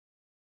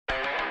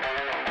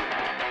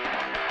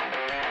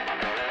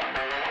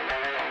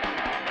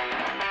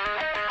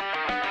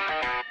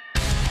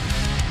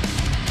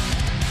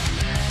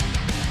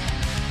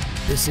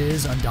This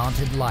is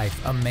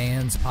Undaunted.Life, a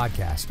man's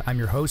podcast. I'm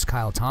your host,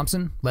 Kyle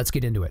Thompson. Let's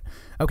get into it.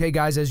 Okay,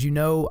 guys, as you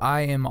know,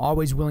 I am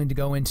always willing to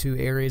go into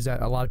areas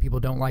that a lot of people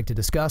don't like to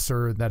discuss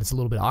or that it's a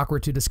little bit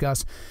awkward to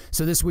discuss.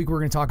 So this week, we're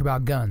going to talk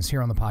about guns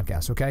here on the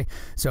podcast, okay?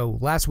 So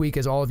last week,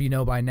 as all of you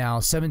know by now,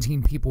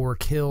 17 people were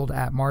killed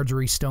at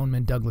Marjorie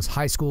Stoneman Douglas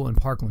High School in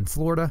Parkland,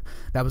 Florida.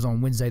 That was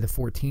on Wednesday, the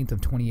 14th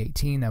of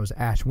 2018. That was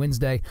Ash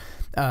Wednesday.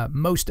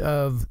 Most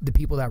of the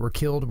people that were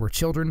killed were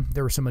children.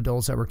 There were some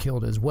adults that were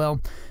killed as well.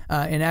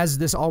 And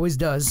as this always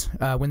does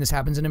when this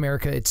happens in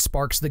America, it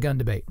sparks the gun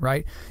debate,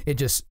 right? It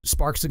just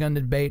sparks the gun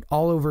debate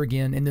all over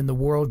again, and then the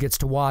world gets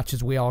to watch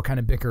as we all kind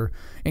of bicker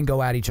and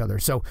go at each other.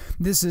 So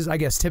this is, I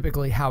guess,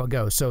 typically how it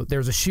goes. So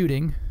there's a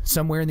shooting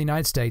somewhere in the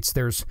United States.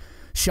 There's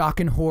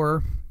shock and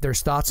horror.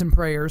 There's thoughts and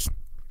prayers.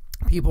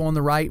 People on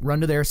the right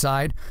run to their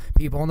side.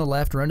 People on the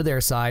left run to their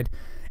side.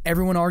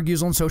 Everyone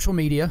argues on social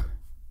media.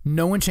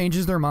 No one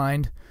changes their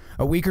mind.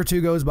 A week or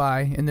two goes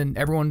by, and then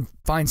everyone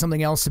finds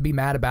something else to be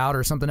mad about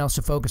or something else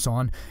to focus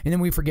on, and then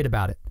we forget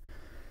about it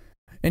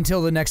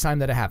until the next time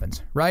that it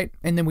happens, right?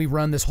 And then we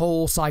run this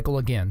whole cycle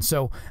again.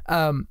 So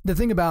the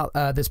thing about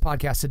this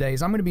podcast today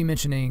is I'm going to be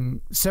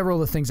mentioning several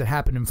of the things that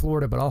happened in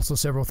Florida, but also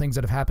several things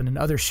that have happened in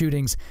other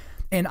shootings.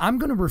 And I'm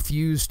going to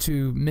refuse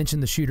to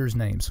mention the shooters'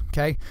 names,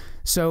 okay?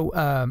 So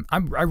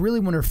I really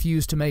want to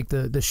refuse to make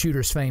the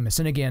shooters famous.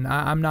 And again,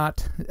 I'm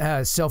not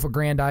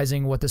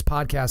self-aggrandizing what this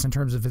podcast in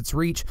terms of its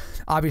reach.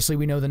 Obviously,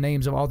 we know the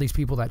names of all these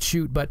people that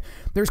shoot, but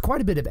there's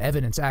quite a bit of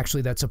evidence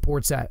actually that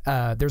supports that.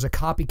 There's a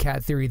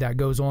copycat theory that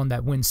goes on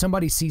that when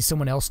somebody sees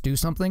someone else do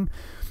something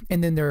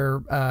and then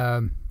they're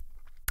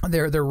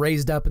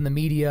raised up in the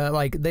media,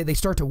 like they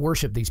start to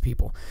worship these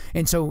people.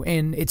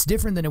 And it's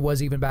different than it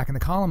was even back in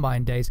the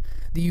Columbine days.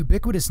 The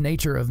ubiquitous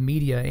nature of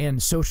media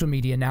and social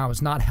media now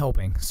is not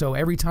helping. So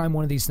every time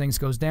one of these things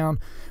goes down,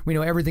 we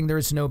know everything there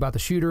is to know about the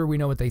shooter. We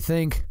know what they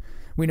think.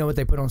 We know what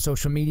they put on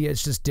social media.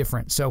 It's just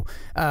different. So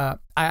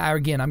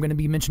again, I'm going to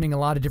be mentioning a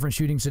lot of different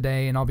shootings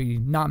today, and I'll be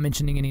not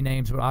mentioning any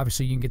names, but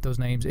obviously you can get those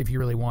names if you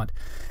really want.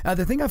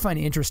 The thing I find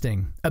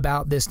interesting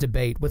about this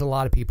debate with a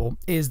lot of people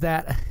is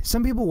that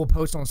some people will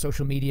post on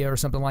social media or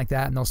something like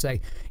that, and they'll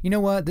say, you know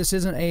what, this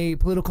isn't a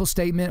political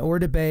statement or a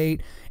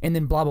debate, and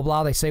then blah, blah,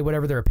 blah. They say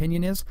whatever their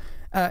opinion is.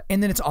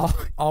 And then it's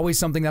always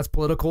something that's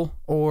political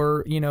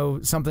or,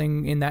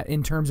 something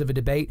in terms of a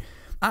debate.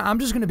 I'm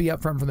just going to be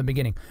upfront from the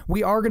beginning.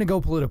 We are going to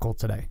go political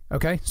today,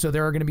 okay? So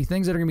there are going to be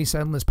things that are going to be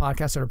said in this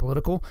podcast that are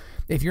political.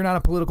 If you're not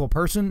a political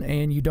person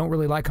and you don't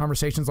really like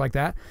conversations like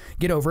that,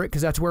 get over it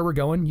because that's where we're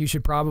going. You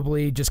should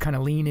probably just kind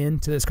of lean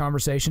into this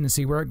conversation and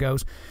see where it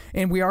goes.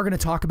 And we are going to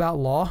talk about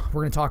law.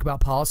 We're going to talk about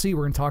policy.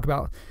 We're going to talk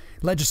about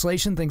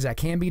legislation, things that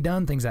can be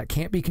done, things that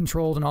can't be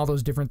controlled, and all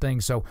those different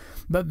things. So,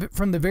 but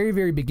from the very,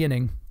 very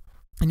beginning,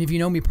 and if you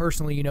know me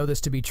personally, you know this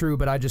to be true,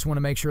 but I just want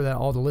to make sure that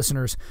all the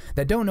listeners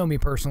that don't know me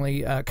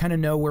personally kind of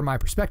know where my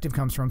perspective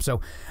comes from.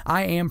 So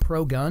I am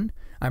pro-gun.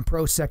 I'm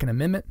pro-Second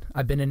Amendment.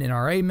 I've been an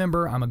NRA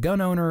member. I'm a gun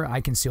owner.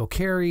 I conceal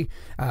carry.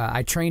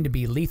 I train to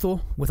be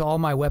lethal with all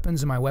my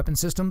weapons and my weapon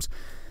systems.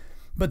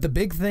 But the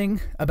big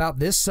thing about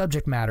this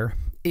subject matter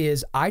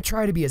is I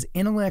try to be as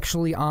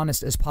intellectually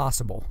honest as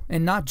possible,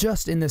 and not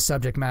just in this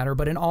subject matter,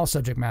 but in all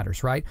subject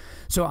matters, right?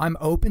 So I'm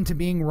open to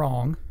being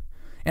wrong,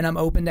 and I'm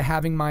open to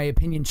having my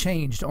opinion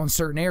changed on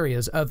certain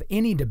areas of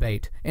any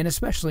debate, and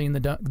especially in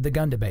the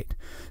gun debate.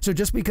 So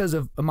just because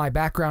of my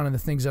background and the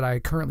things that I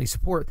currently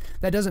support,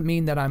 that doesn't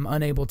mean that I'm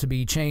unable to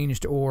be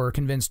changed or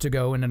convinced to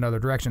go in another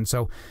direction.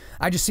 So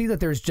I just see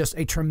that there's just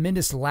a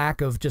tremendous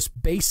lack of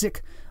just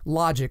basic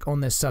logic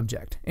on this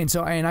subject. And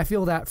I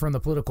feel that from the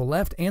political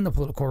left and the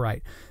political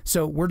right.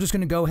 So we're just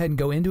going to go ahead and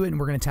go into it, and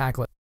we're going to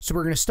tackle it. So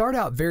we're going to start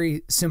out very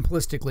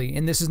simplistically,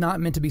 and this is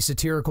not meant to be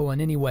satirical in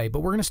any way,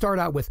 but we're going to start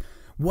out with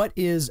what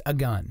is a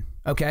gun,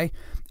 okay?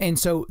 And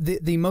so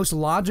the most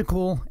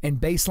logical and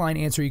baseline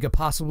answer you could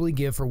possibly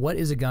give for what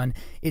is a gun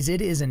is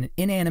it is an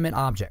inanimate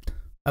object,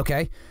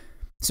 okay?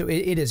 So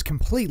it is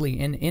completely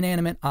an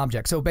inanimate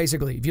object. So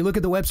basically, if you look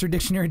at the Webster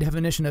Dictionary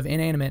definition of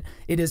inanimate,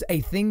 it is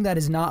a thing that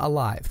is not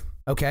alive,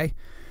 okay?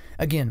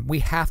 Again, we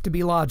have to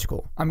be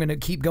logical. I'm going to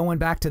keep going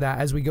back to that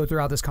as we go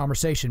throughout this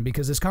conversation,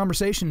 because this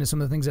conversation and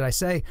some of the things that I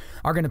say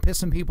are going to piss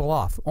some people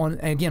off on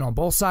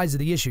both sides of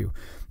the issue.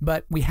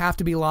 But we have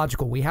to be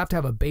logical. We have to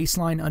have a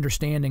baseline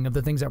understanding of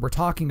the things that we're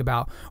talking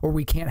about, or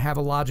we can't have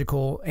a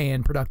logical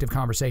and productive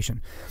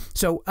conversation.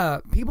 So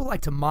people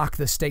like to mock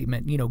the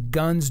statement,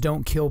 guns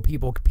don't kill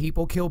people,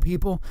 people kill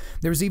people.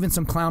 There was even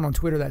some clown on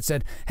Twitter that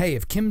said, hey,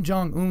 if Kim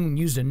Jong-un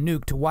used a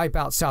nuke to wipe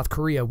out South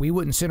Korea, we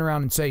wouldn't sit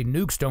around and say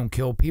nukes don't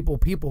kill people,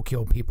 people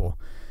kill people.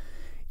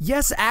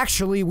 Yes,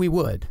 actually we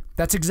would.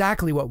 That's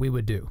exactly what we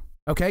would do.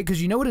 Okay,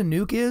 because you know what a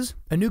nuke is?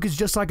 A nuke is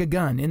just like a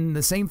gun in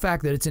the same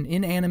fact that it's an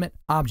inanimate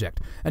object.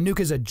 A nuke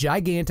is a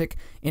gigantic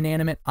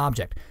inanimate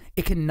object.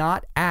 It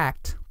cannot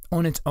act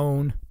on its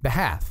own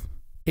behalf.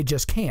 It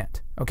just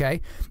can't,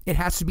 okay? It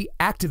has to be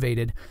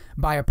activated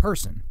by a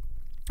person.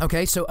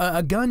 Okay, so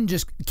a gun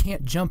just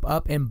can't jump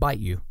up and bite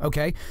you,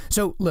 okay?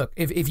 So look,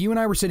 if you and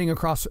I were sitting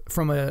across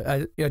from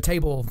a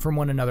table from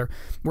one another,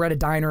 we're at a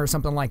diner or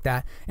something like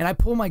that, and I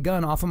pull my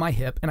gun off of my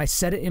hip and I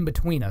set it in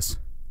between us,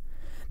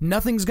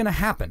 nothing's going to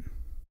happen.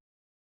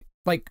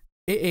 Like,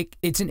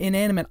 it's an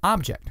inanimate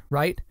object,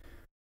 right?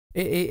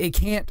 It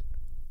can't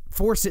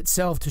force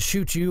itself to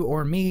shoot you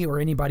or me or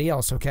anybody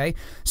else, okay?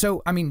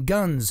 So, I mean,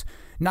 guns,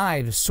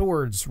 knives,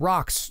 swords,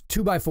 rocks,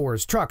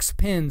 2x4s, trucks,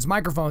 pins,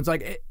 microphones,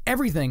 like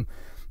everything.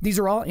 These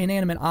are all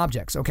inanimate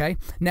objects, okay?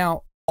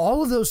 Now,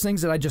 all of those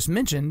things that I just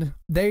mentioned,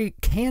 they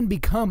can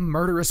become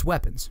murderous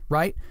weapons,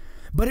 right?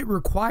 But it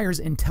requires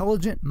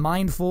intelligent,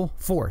 mindful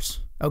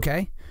force,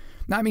 okay?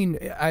 I mean,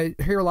 I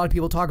hear a lot of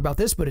people talk about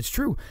this, but it's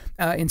true.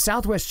 In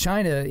Southwest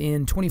China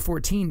in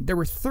 2014, there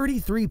were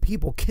 33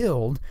 people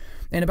killed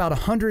and about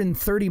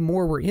 130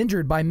 more were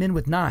injured by men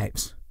with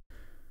knives.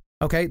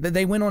 Okay,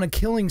 they went on a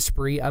killing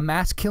spree, a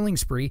mass killing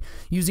spree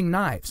using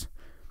knives.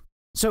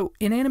 So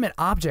inanimate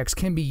objects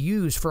can be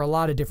used for a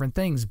lot of different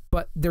things,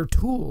 but they're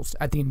tools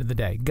at the end of the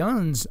day.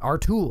 Guns are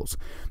tools.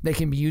 They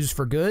can be used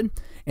for good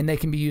and they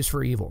can be used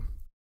for evil.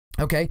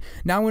 Okay,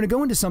 now I'm going to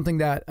go into something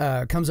that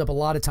comes up a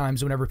lot of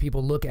times whenever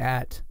people look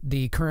at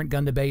the current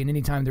gun debate and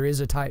anytime there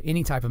is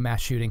any type of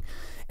mass shooting.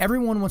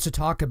 Everyone wants to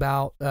talk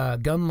about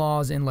gun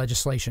laws and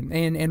legislation,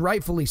 and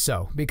rightfully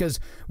so, because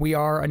we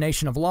are a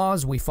nation of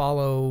laws. We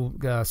follow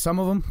some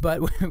of them, but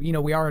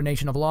we are a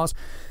nation of laws.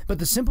 But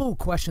the simple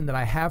question that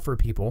I have for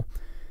people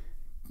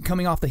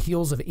coming off the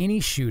heels of any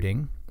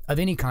shooting of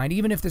any kind,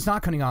 even if it's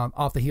not coming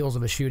off the heels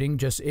of a shooting,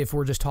 just if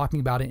we're just talking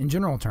about it in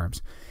general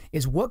terms,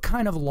 is what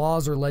kind of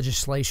laws or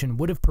legislation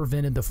would have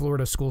prevented the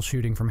Florida school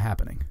shooting from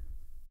happening?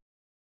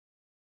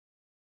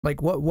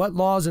 Like what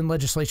laws and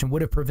legislation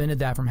would have prevented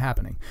that from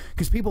happening?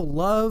 Because people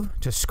love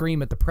to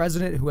scream at the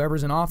president,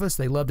 whoever's in office.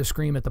 They love to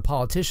scream at the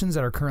politicians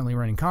that are currently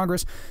running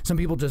Congress. Some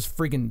people just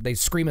they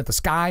scream at the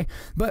sky,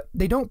 but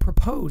they don't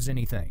propose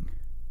anything.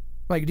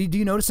 Like, do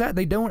you notice that?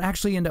 They don't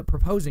actually end up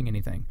proposing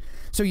anything.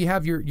 So you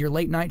have your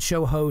late night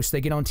show hosts, they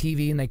get on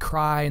TV and they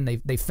cry and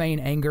they feign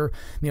anger.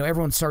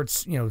 Everyone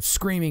starts,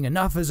 screaming,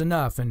 enough is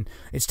enough and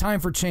it's time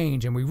for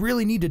change and we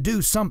really need to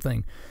do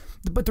something.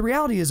 But the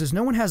reality is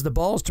no one has the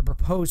balls to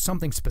propose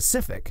something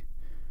specific.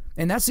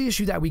 And that's the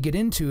issue that we get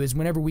into is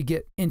whenever we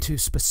get into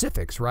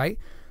specifics, right?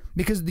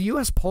 Because the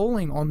U.S.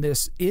 polling on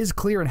this is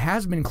clear and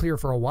has been clear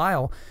for a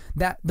while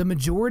that the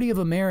majority of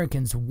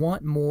Americans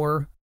want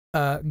more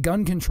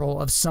gun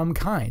control of some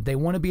kind. They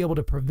want to be able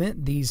to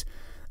prevent these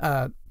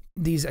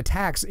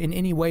attacks in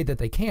any way that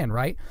they can,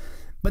 right?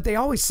 But they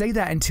always say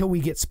that until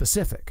we get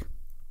specific.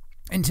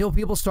 Until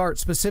people start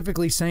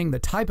specifically saying the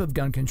type of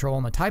gun control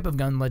and the type of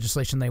gun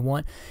legislation they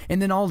want,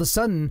 and then all of a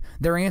sudden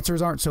their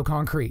answers aren't so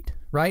concrete,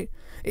 right?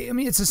 I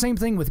mean, it's the same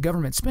thing with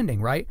government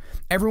spending, right?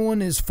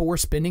 Everyone is for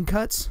spending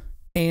cuts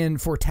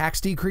and for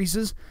tax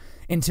decreases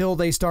until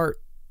they start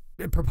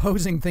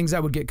proposing things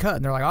that would get cut.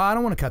 And they're like, oh, I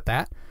don't want to cut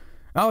that.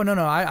 Oh, no,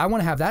 I want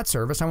to have that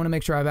service. I want to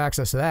make sure I have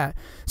access to that.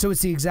 So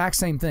it's the exact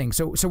same thing.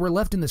 So we're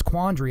left in this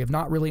quandary of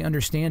not really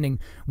understanding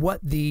what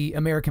the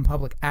American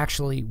public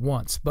actually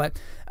wants.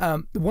 But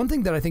one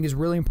thing that I think is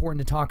really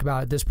important to talk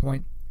about at this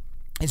point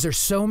is there's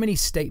so many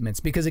statements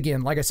because,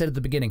 again, like I said at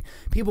the beginning,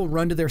 people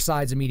run to their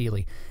sides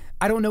immediately.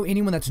 I don't know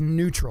anyone that's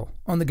neutral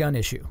on the gun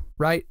issue,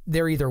 right?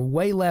 They're either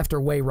way left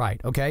or way right,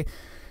 okay?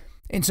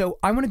 And so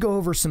I want to go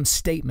over some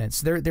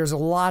statements. There's a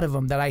lot of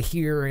them that I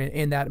hear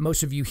and that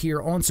most of you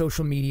hear on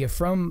social media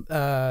from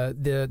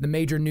the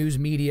major news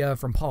media,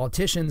 from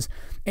politicians,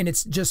 and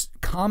it's just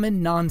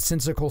common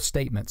nonsensical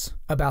statements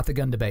about the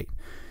gun debate.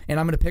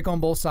 And I'm going to pick on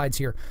both sides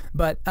here.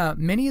 But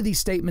many of these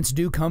statements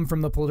do come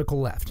from the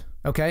political left,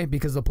 okay?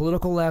 Because the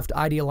political left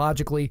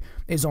ideologically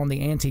is on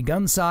the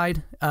anti-gun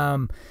side.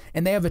 And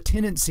they have a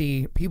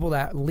tendency, people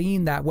that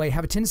lean that way,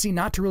 have a tendency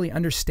not to really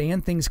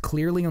understand things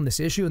clearly on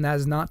this issue. And that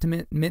is not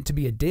meant to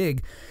be a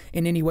dig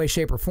in any way,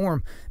 shape, or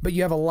form. But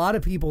you have a lot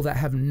of people that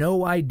have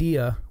no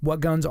idea what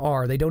guns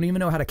are. They don't even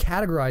know how to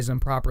categorize them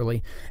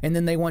properly. And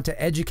then they want to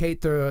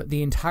educate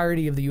the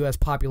entirety of the U.S.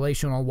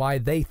 population on why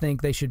they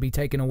think they should be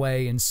taken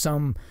away in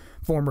some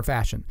form or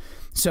fashion.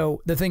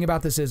 So the thing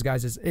about this is,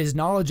 guys, is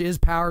knowledge is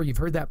power. You've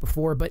heard that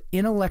before, but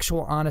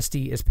intellectual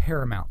honesty is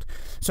paramount.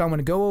 So I'm going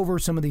to go over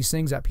some of these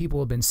things that people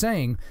have been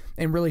saying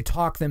and really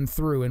talk them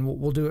through, and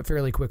we'll do it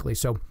fairly quickly.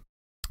 So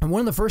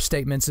one of the first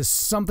statements is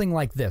something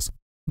like this.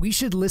 We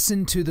should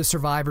listen to the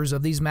survivors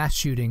of these mass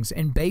shootings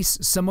and base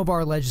some of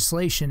our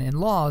legislation and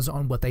laws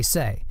on what they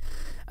say.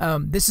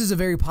 This is a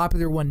very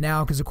popular one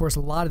now because, of course,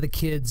 a lot of the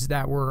kids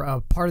that were a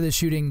part of the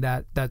shooting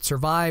that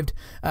survived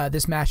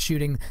this mass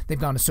shooting, they've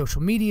gone to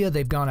social media,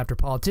 they've gone after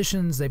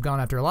politicians, they've gone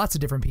after lots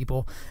of different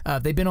people.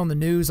 They've been on the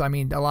news. I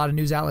mean, a lot of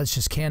news outlets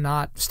just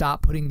cannot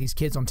stop putting these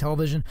kids on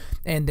television,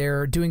 and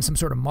they're doing some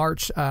sort of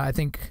march, I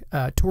think,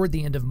 toward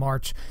the end of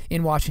March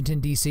in Washington,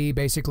 D.C.,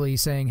 basically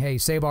saying, hey,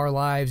 save our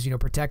lives,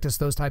 protect us,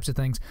 those types of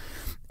things.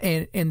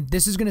 And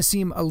this is going to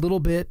seem a little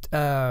bit...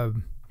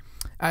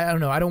 I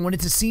don't know. I don't want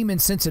it to seem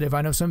insensitive.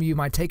 I know some of you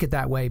might take it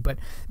that way, but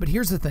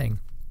here's the thing: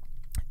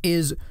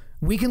 is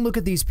We can look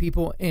at these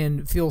people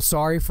and feel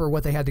sorry for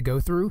what they had to go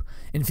through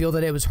and feel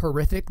that it was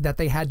horrific that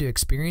they had to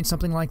experience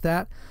something like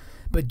that.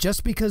 But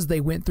just because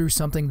they went through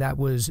something that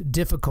was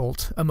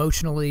difficult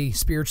emotionally,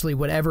 spiritually,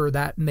 whatever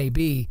that may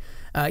be,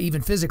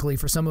 even physically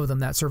for some of them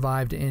that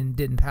survived and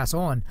didn't pass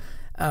on,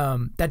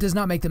 that does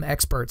not make them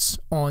experts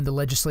on the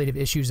legislative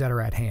issues that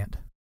are at hand.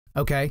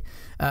 Okay.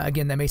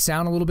 Again, that may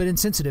sound a little bit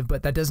insensitive,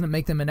 but that doesn't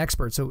make them an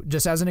expert. So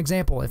just as an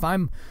example, if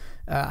I'm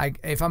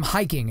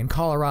hiking in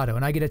Colorado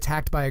and I get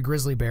attacked by a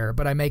grizzly bear,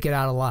 but I make it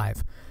out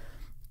alive,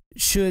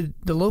 should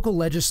the local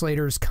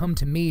legislators come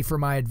to me for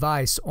my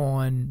advice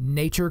on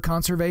nature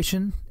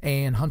conservation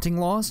and hunting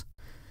laws?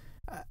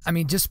 I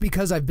mean, just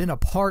because I've been a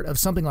part of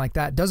something like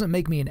that doesn't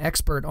make me an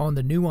expert on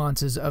the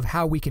nuances of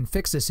how we can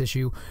fix this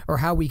issue or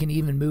how we can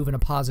even move in a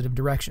positive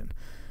direction.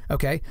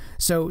 Okay,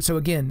 so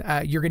again,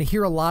 you're going to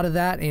hear a lot of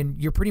that, and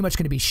you're pretty much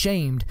going to be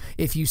shamed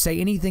if you say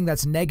anything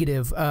that's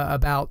negative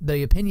about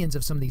the opinions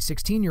of some of these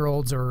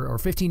 16-year-olds or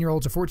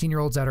 15-year-olds or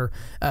 14-year-olds that are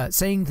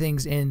saying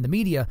things in the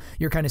media.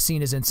 You're kind of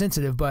seen as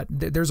insensitive, but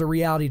there's a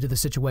reality to the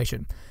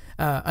situation.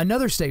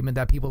 Another statement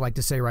that people like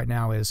to say right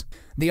now is,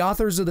 the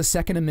authors of the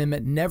Second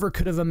Amendment never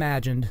could have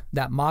imagined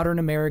that modern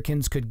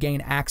Americans could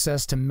gain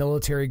access to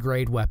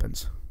military-grade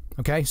weapons.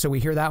 Okay, so we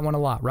hear that one a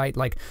lot, right?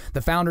 Like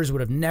the founders would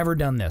have never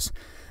done this.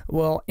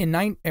 Well, in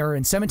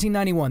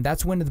 1791,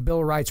 that's when the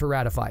Bill of Rights were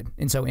ratified.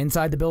 And so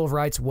inside the Bill of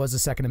Rights was the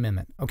Second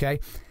Amendment, okay?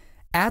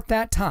 At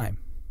that time,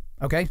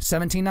 okay,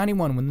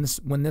 1791,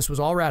 when this was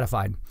all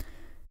ratified,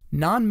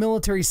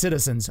 non-military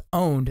citizens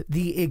owned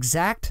the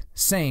exact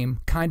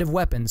same kind of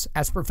weapons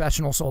as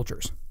professional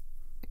soldiers.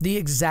 The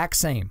exact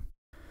same.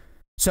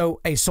 So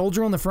a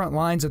soldier on the front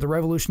lines of the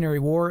Revolutionary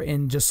War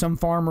and just some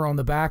farmer on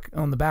the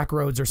back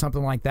roads or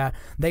something like that,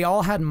 they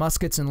all had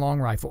muskets and long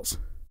rifles.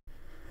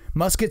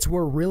 Muskets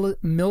were real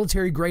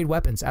military-grade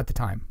weapons at the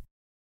time.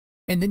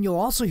 And then you'll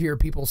also hear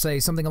people say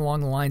something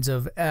along the lines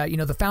of,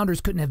 the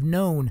founders couldn't have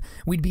known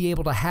we'd be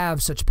able to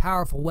have such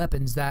powerful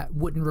weapons that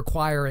wouldn't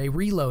require a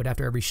reload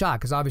after every shot.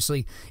 Because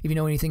obviously, if you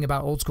know anything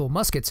about old school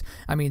muskets,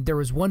 I mean, there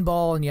was one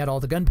ball and you had all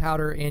the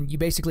gunpowder and you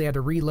basically had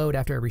to reload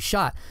after every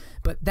shot.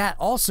 But that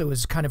also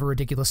is kind of a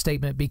ridiculous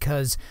statement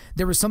because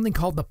there was something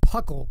called the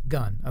Puckle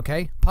gun,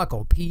 okay?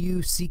 Puckle,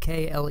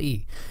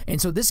 P-U-C-K-L-E.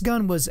 And so this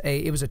gun was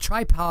a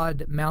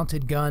tripod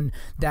mounted gun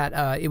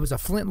that it was a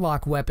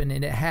flintlock weapon,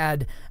 and it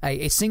had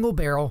a single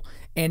barrel,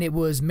 and it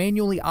was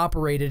manually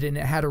operated, and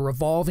it had a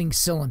revolving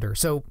cylinder.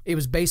 So it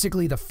was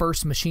basically the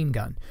first machine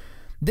gun.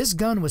 This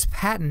gun was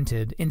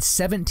patented in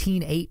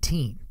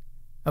 1718,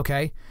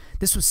 okay?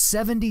 This was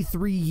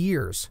 73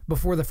 years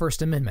before the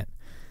First Amendment.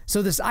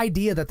 So this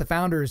idea that the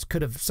founders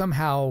could have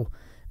somehow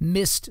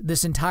missed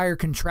this entire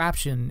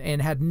contraption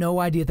and had no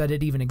idea that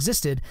it even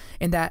existed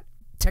and that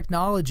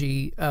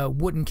technology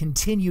wouldn't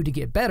continue to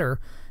get better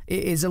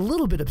is a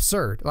little bit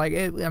absurd.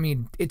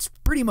 It's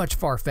pretty much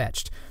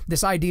far-fetched.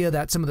 This idea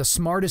that some of the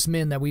smartest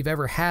men that we've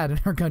ever had in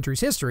our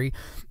country's history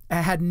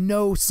had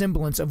no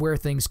semblance of where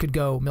things could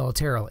go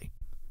militarily.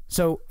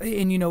 So,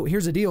 and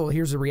here's the deal,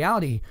 here's the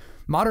reality.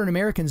 Modern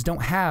Americans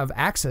don't have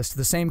access to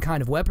the same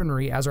kind of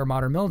weaponry as our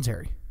modern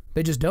military.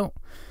 They just don't.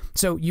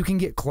 So you can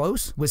get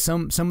close with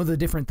some of the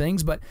different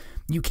things, but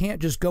you can't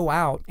just go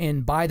out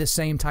and buy the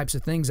same types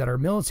of things that our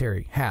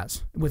military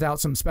has without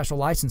some special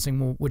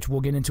licensing, which we'll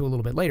get into a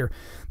little bit later.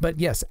 But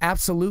yes,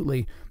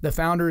 absolutely, the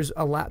founders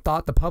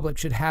thought the public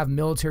should have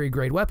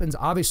military-grade weapons,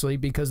 obviously,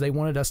 because they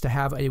wanted us to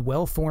have a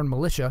well-formed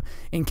militia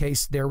in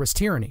case there was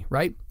tyranny,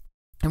 right?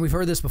 And we've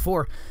heard this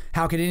before.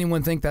 How could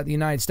anyone think that the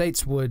United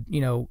States would,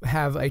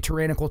 have a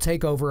tyrannical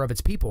takeover of its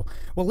people?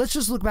 Well, let's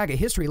just look back at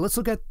history. Let's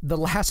look at the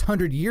last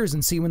 100 years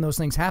and see when those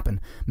things happened.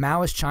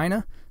 Maoist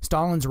China,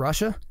 Stalin's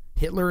Russia,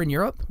 Hitler in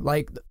Europe.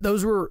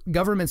 Those were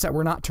governments that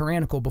were not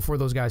tyrannical before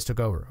those guys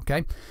took over,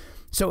 okay?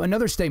 So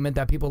another statement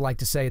that people like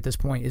to say at this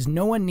point is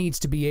no one needs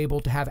to be able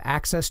to have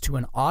access to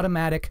an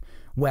automatic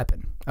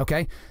weapon,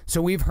 okay?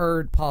 So we've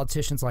heard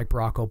politicians like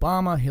Barack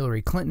Obama,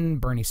 Hillary Clinton,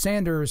 Bernie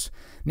Sanders,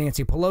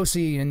 Nancy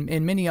Pelosi,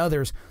 and many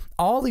others.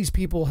 All these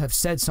people have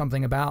said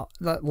something about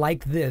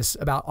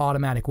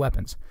automatic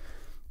weapons.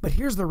 But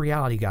here's the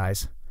reality,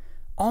 guys.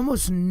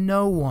 Almost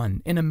no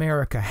one in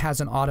America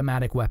has an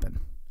automatic weapon,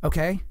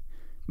 okay?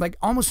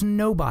 Almost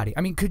nobody.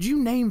 I mean, could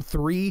you name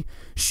 3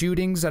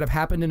 shootings that have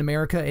happened in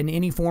America in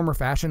any form or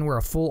fashion where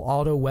a full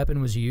auto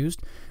weapon was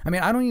used? I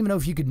mean, I don't even know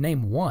if you could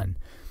name one.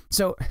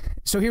 So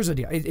here's the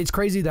deal. It's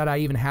crazy that I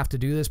even have to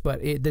do this,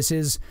 but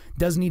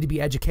does need to be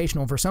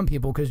educational for some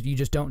people because you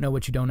just don't know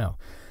what you don't know.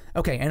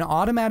 Okay, an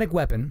automatic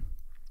weapon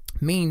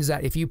means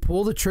that if you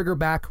pull the trigger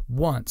back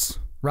once,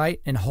 right,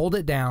 and hold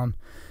it down,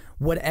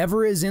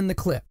 whatever is in the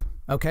clip,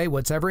 okay,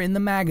 whatever in the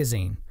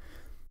magazine,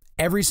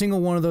 every single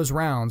one of those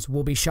rounds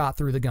will be shot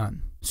through the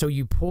gun. So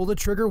you pull the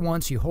trigger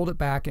once, you hold it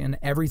back, and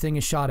everything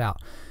is shot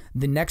out.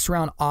 The next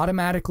round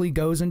automatically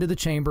goes into the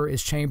chamber,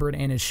 is chambered,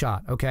 and is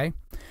shot, okay?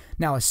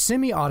 Now, a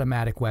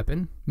semi-automatic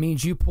weapon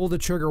means you pull the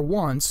trigger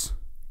once,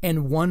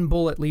 and one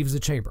bullet leaves the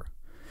chamber.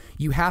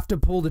 You have to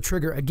pull the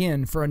trigger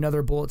again for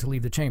another bullet to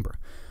leave the chamber.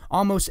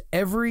 Almost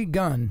every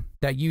gun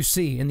that you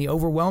see in the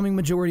overwhelming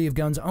majority of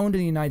guns owned in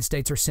the United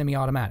States are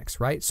semi-automatics,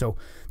 right? So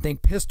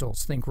think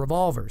pistols, think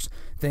revolvers,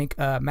 think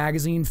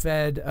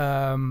magazine-fed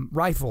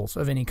rifles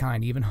of any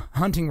kind, even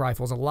hunting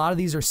rifles. A lot of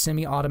these are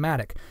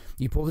semi-automatic.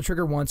 You pull the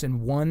trigger once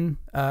and one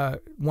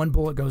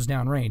bullet goes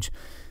down range.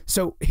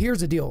 So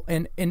here's the deal.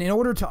 And in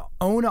order to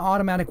own an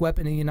automatic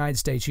weapon in the United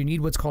States, you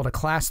need what's called a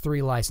Class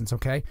 3 license,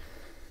 okay?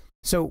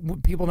 So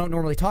people don't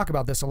normally talk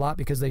about this a lot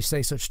because they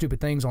say such stupid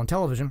things on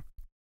television.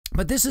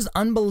 But this is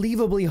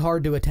unbelievably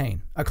hard to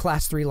attain, a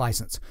Class 3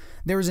 license.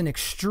 There is an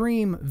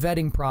extreme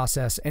vetting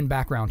process and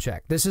background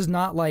check. This is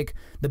not like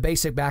the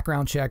basic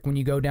background check when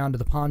you go down to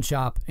the pawn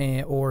shop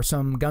or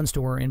some gun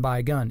store and buy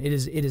a gun. It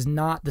is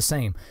not the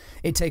same.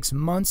 It takes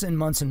months and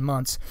months and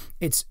months.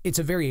 It's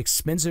a very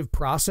expensive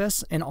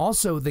process, and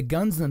also the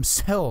guns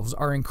themselves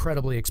are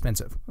incredibly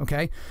expensive,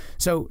 okay?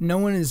 So no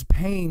one is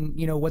paying,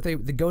 what they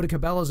go to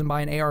Cabela's and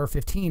buy an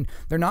AR-15.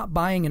 They're not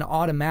buying an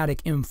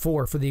automatic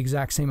M4 for the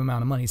exact same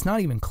amount of money. It's not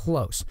even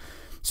close.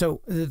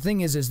 So the thing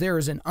is there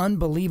is an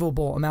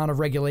unbelievable amount of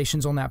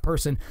regulations on that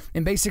person,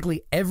 and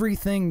basically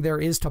everything there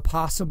is to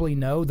possibly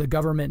know, the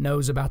government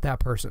knows about that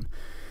person.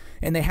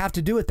 And they have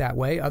to do it that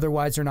way,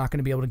 otherwise they're not going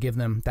to be able to give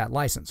them that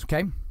license,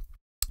 okay?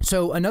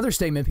 So another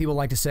statement people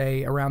like to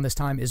say around this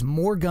time is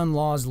more gun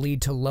laws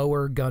lead to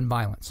lower gun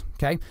violence,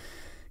 okay?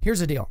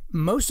 Here's the deal.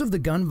 Most of the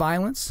gun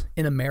violence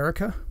in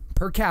America,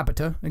 per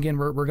capita, again,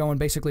 we're going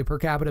basically per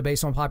capita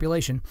based on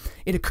population,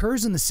 it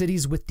occurs in the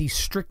cities with the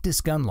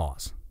strictest gun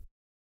laws.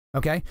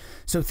 Okay,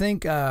 so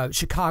think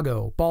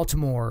Chicago,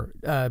 Baltimore,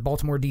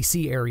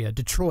 D.C. area,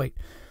 Detroit.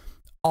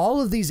 All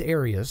of these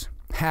areas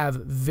have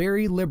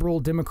very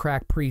liberal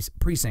Democrat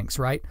precincts,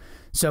 right?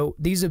 So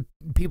these are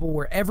people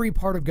where every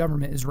part of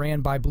government is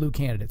ran by blue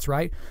candidates,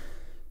 right?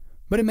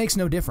 But it makes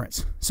no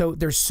difference. So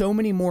there's so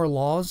many more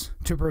laws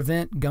to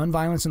prevent gun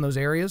violence in those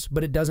areas,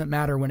 but it doesn't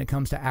matter when it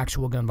comes to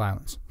actual gun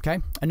violence, okay?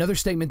 Another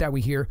statement that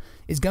we hear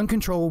is gun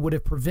control would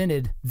have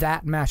prevented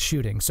that mass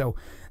shooting. So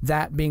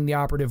that being the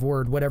operative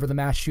word, whatever the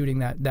mass shooting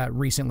that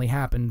recently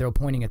happened, they're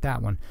pointing at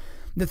that one.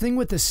 The thing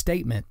with this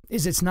statement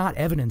is it's not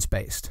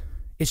evidence-based.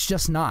 It's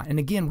just not. And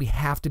again, we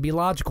have to be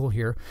logical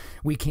here.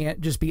 We can't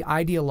just be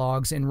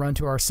ideologues and run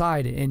to our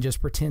side and just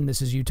pretend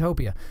this is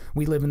utopia.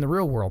 We live in the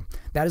real world.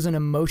 That is an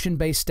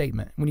emotion-based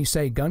statement. When you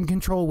say gun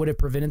control would have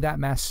prevented that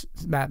mass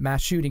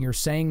shooting, you're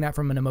saying that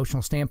from an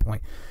emotional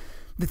standpoint.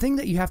 The thing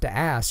that you have to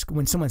ask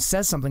when someone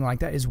says something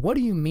like that is, what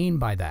do you mean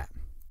by that?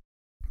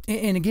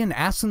 And again,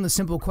 ask them the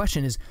simple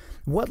question is,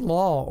 what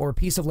law or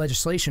piece of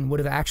legislation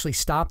would have actually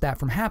stopped that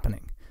from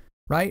happening,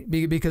 right?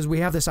 Because we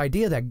have this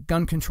idea that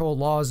gun control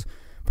laws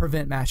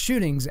prevent mass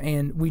shootings,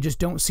 and we just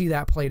don't see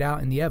that played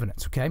out in the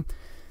evidence, okay?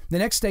 The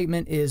next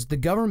statement is the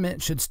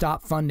government should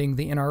stop funding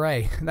the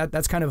NRA.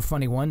 That's kind of a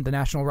funny one, the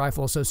National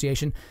Rifle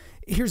Association.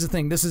 Here's the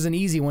thing, this is an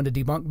easy one to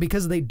debunk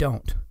because they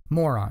don't.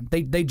 Moron.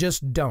 They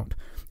just don't.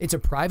 It's a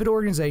private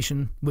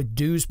organization with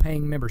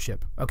dues-paying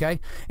membership,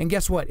 okay? And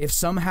guess what? If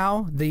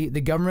somehow the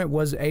government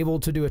was able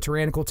to do a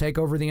tyrannical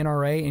takeover of the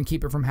NRA and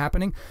keep it from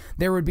happening,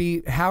 there would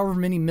be however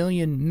many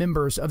million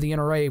members of the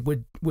NRA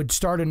would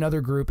start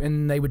another group,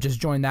 and they would just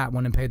join that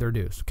one and pay their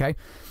dues, okay?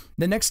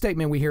 The next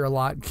statement we hear a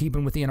lot,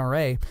 keeping with the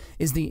NRA,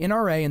 is the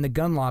NRA and the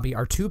gun lobby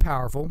are too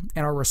powerful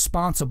and are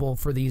responsible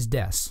for these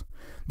deaths.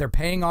 They're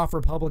paying off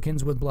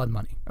Republicans with blood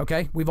money,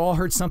 okay? We've all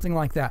heard something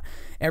like that.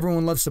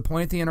 Everyone loves to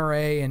point at the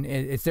NRA and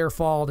it's their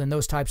fault and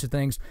those types of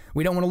things.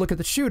 We don't want to look at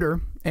the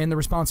shooter and the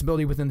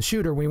responsibility within the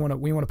shooter. We want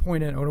to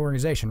point at an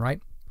organization,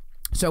 right?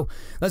 So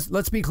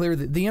let's be clear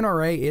that the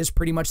NRA is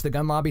pretty much the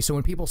gun lobby. So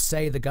when people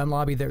say the gun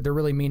lobby, they're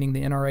really meaning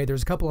the NRA.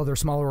 There's a couple other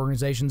smaller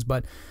organizations,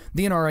 but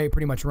the NRA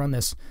pretty much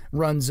runs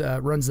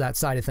that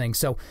side of things.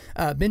 So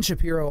Ben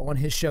Shapiro on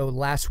his show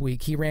last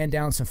week, he ran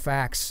down some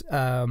facts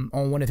on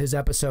one of his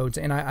episodes,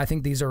 and I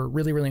think these are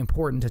really, really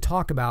important to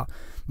talk about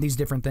these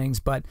different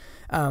things. But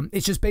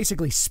it's just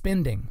basically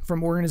spending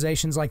from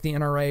organizations like the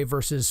NRA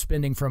versus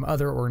spending from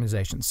other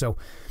organizations. So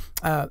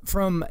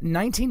from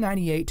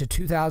 1998 to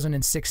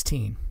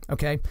 2016,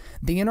 okay,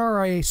 the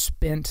NRA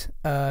spent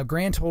a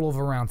grand total of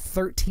around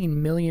 $13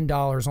 million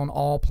on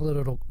all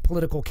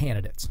political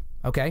candidates,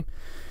 okay?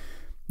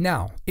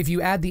 Now, if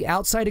you add the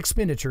outside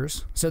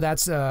expenditures, so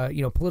that's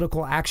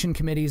political action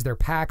committees, their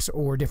PACs,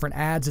 or different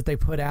ads that they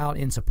put out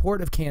in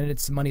support of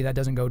candidates, money that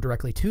doesn't go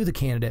directly to the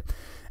candidate,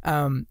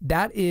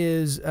 that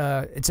is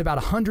it's about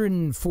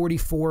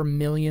 $144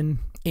 million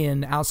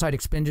in outside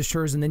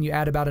expenditures, and then you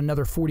add about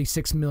another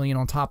 $46 million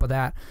on top of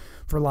that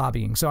for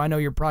lobbying. So I know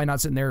you're probably not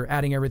sitting there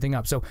adding everything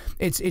up. So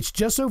it's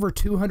just over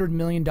 $200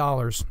 million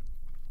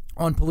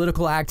on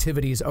political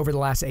activities over the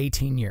last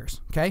 18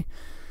 years, okay?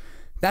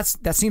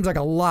 That seems like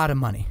a lot of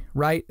money,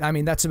 right? I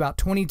mean, that's about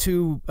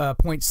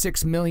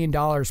 $22.6 million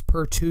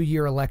per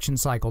 2-year election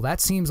cycle.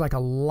 That seems like a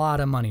lot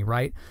of money,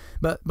 right?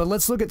 But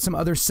let's look at some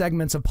other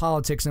segments of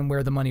politics and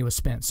where the money was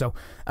spent. So,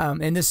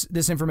 and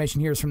this information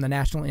here is from the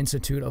National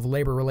Institute of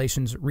Labor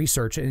Relations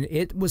Research, and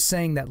it was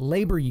saying that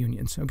labor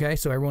unions, okay,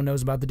 so everyone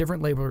knows about the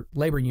different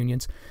labor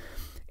unions,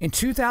 in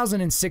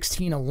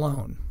 2016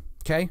 alone,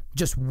 okay,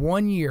 just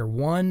 1 year,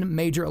 one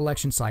major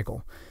election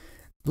cycle,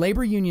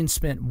 labor unions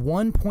spent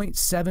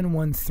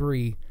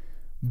 $1.713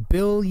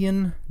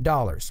 billion,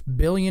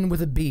 billion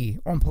with a B,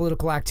 on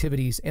political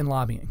activities and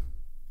lobbying.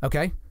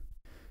 Okay?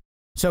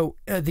 So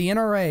the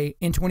NRA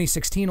in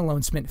 2016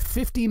 alone spent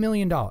 $50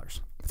 million.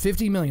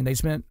 $50 million. They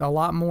spent a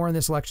lot more in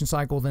this election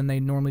cycle than they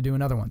normally do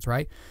in other ones,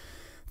 right?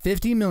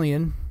 $50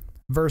 million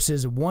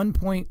versus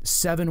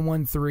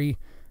 $1.713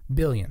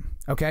 billion.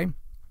 Okay?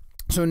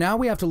 So now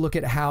we have to look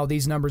at how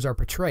these numbers are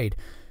portrayed.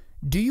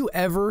 Do you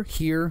ever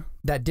hear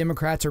that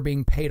Democrats are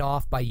being paid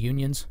off by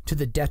unions to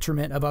the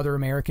detriment of other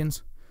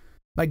Americans?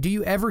 Like, do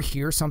you ever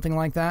hear something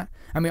like that?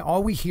 I mean,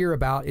 all we hear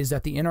about is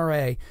that the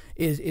NRA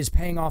is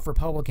paying off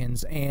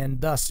Republicans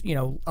and thus,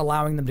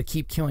 allowing them to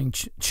keep killing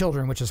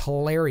children, which is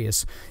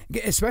hilarious,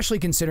 especially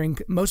considering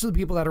most of the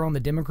people that are on the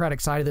Democratic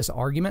side of this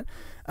argument,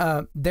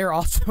 they're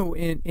also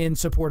in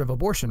support of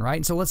abortion, right?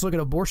 And so let's look at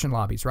abortion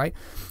lobbies, right?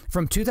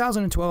 From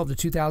 2012 to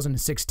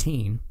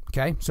 2016,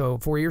 okay, so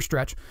 4-year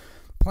stretch,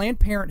 Planned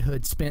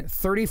Parenthood spent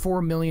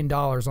 $34 million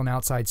on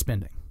outside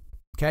spending.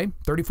 Okay,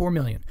 $34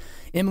 million.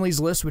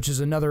 Emily's List, which is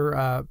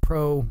another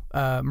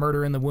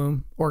pro-murder in the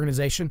womb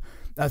organization,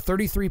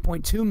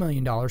 $33.2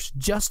 million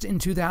just in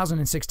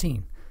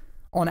 2016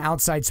 on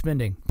outside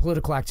spending,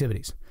 political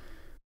activities.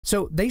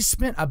 So they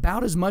spent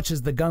about as much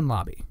as the gun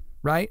lobby,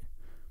 right?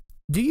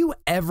 Do you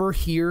ever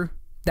hear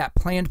that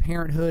Planned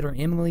Parenthood or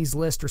Emily's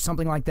List or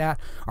something like that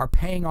are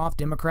paying off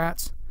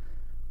Democrats?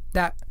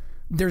 That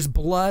there's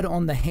blood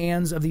on the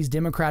hands of these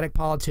Democratic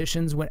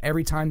politicians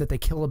every time that they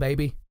kill a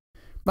baby?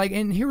 Like,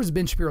 and here was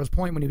Ben Shapiro's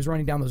point when he was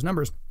running down those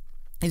numbers,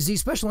 is these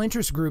special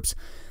interest groups,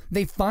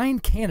 they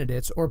find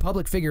candidates or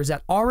public figures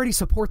that already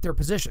support their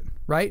position,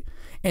 right?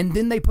 And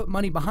then they put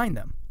money behind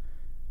them.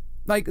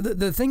 Like,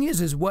 the thing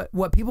is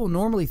what people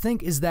normally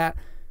think is that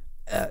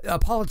a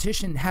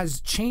politician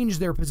has changed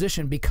their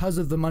position because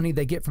of the money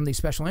they get from these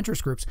special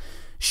interest groups.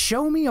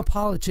 Show me a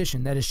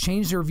politician that has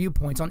changed their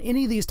viewpoints on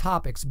any of these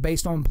topics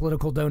based on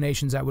political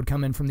donations that would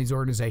come in from these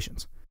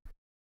organizations.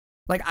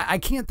 Like, I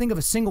can't think of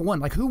a single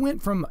one. Like, who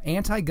went from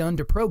anti-gun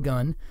to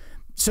pro-gun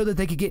so that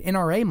they could get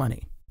NRA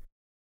money?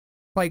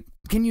 Like,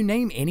 can you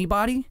name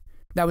anybody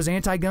that was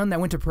anti-gun that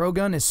went to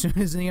pro-gun as soon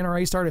as the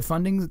NRA started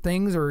funding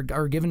things or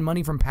giving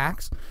money from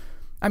PACs?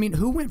 I mean,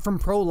 who went from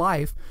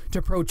pro-life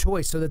to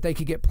pro-choice so that they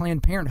could get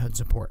Planned Parenthood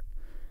support?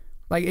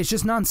 Like, it's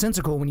just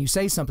nonsensical when you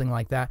say something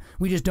like that.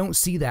 We just don't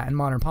see that in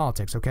modern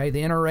politics, okay?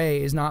 The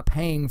NRA is not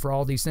paying for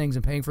all these things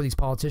and paying for these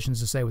politicians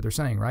to say what they're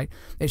saying, right?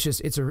 It's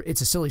just, it's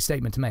a silly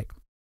statement to make.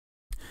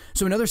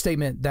 So another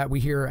statement that we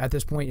hear at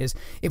this point is,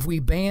 if we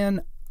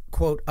ban,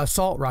 quote,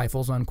 assault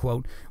rifles,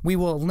 unquote, we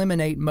will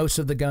eliminate most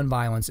of the gun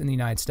violence in the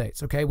United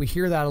States. Okay, we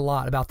hear that a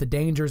lot about the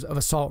dangers of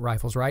assault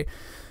rifles, right?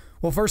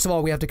 Well, first of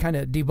all, we have to kind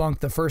of debunk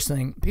the first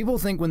thing. People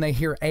think when they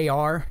hear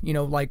AR,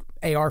 like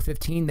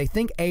AR-15, they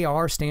think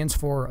AR stands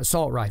for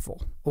assault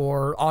rifle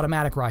or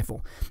automatic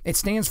rifle. It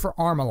stands for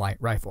Armalite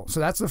rifle. So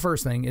that's the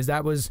first thing, is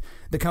that was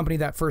the company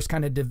that first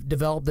kind of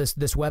developed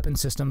this weapon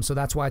system. So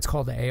that's why it's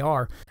called the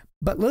AR.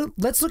 But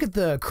let's look at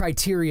the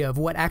criteria of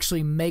what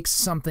actually makes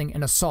something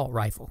an assault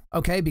rifle,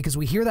 okay? Because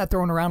we hear that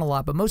thrown around a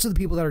lot, but most of the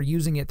people that are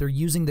using it, they're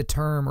using the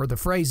term, or the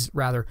phrase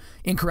rather,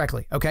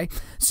 incorrectly, okay?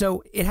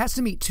 So it has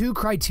to meet 2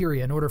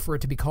 criteria in order for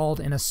it to be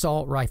called an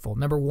assault rifle.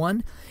 Number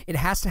 1, it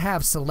has to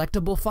have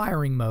selectable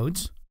firing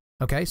modes,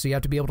 okay? So you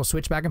have to be able to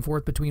switch back and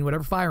forth between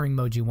whatever firing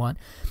mode you want.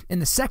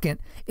 And the second,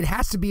 it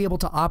has to be able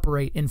to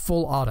operate in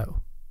full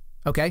auto.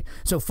 Okay,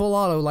 so full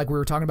auto, like we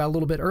were talking about a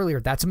little bit earlier,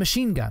 that's a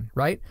machine gun,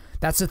 right?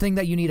 That's the thing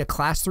that you need a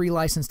Class 3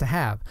 license to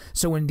have.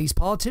 So when these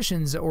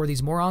politicians or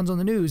these morons on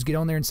the news get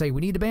on there and say,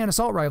 we need to ban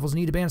assault rifles,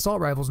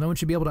 no one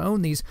should be able to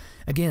own these,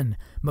 again,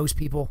 most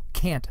people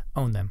can't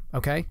own them,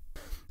 okay?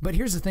 But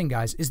here's the thing,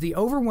 guys, is the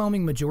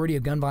overwhelming majority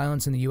of gun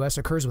violence in the U.S.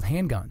 occurs with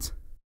handguns.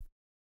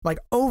 Like,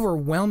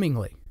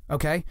 overwhelmingly,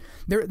 okay?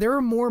 There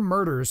are more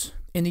murders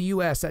in the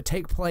U.S. that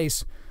take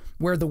place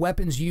where the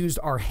weapons used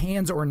are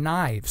hands or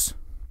knives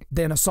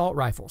than assault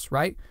rifles,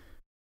 right?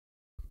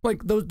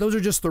 Like, those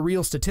are just the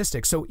real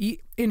statistics. So,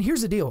 and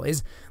here's the deal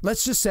is,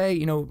 let's just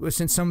say,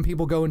 since some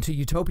people go into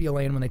utopia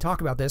land when they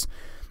talk about this,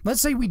 let's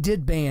say we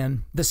did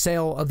ban the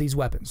sale of these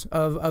weapons,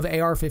 of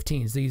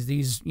AR-15s,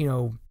 these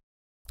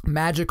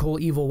magical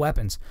evil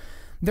weapons.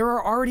 There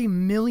are already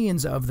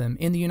millions of them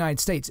in the United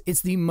States.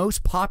 It's the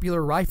most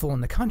popular rifle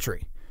in the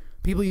country.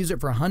 People use it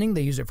for hunting,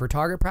 they use it for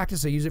target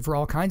practice, they use it for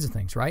all kinds of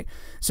things, right?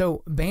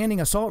 So banning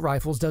assault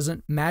rifles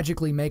doesn't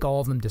magically make all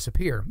of them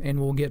disappear,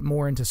 and we'll get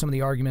more into some of the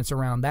arguments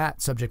around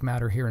that subject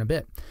matter here in a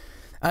bit.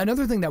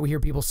 Another thing that we hear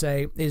people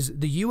say is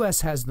the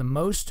U.S. has the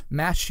most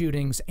mass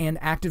shootings and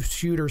active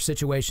shooter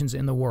situations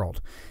in the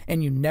world,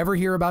 and you never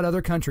hear about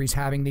other countries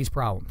having these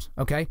problems,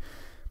 okay?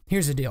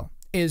 Here's the deal,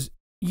 is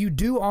you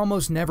do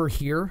almost never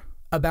hear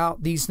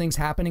about these things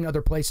happening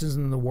other places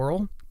in the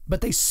world,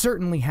 but they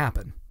certainly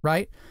happen,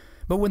 right?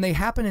 But when they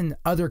happen in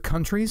other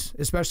countries,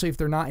 especially if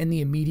they're not in the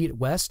immediate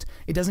West,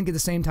 it doesn't get the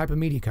same type of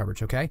media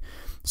coverage, okay?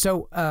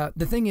 So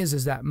the thing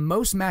is that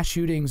most mass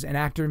shootings and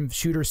active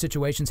shooter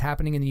situations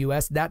happening in the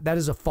U.S., that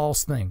is a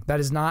false thing. That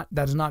is not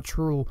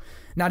true,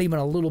 not even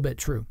a little bit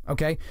true,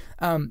 okay?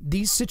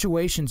 These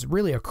situations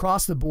really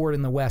across the board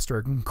in the West are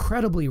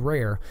incredibly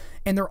rare,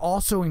 and they're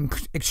also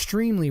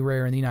extremely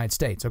rare in the United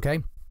States,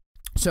 okay?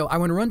 So I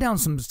want to run down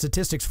some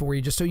statistics for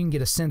you just so you can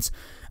get a sense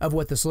of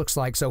what this looks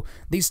like. So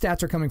these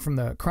stats are coming from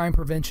the Crime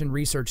Prevention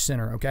Research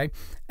Center, okay?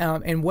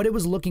 And what it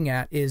was looking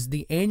at is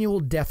the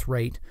annual death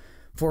rate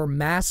for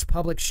mass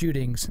public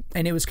shootings,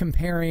 and it was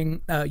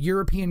comparing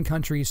European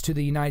countries to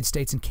the United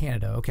States and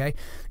Canada, okay?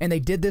 And they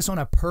did this on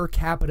a per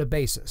capita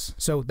basis.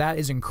 So that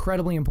is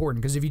incredibly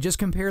important, because if you just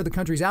compare the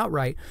countries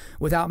outright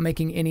without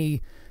making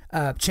any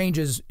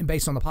changes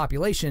based on the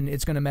population,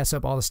 it's going to mess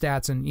up all the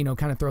stats and,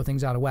 kind of throw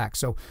things out of whack.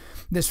 So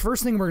this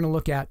first thing we're going to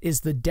look at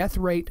is the death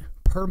rate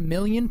per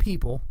million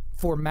people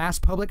for mass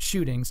public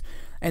shootings,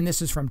 and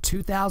this is from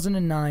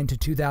 2009 to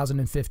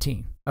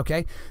 2015,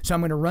 okay? So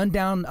I'm going to run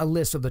down a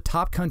list of the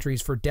top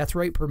countries for death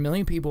rate per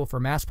million people for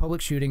mass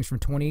public shootings from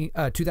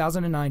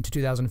 2009 to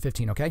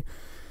 2015, okay?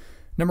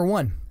 Number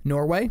 1,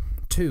 Norway.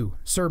 2,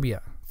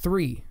 Serbia.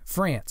 3,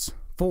 France.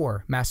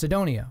 4,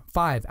 Macedonia.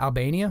 5,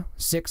 Albania.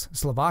 6,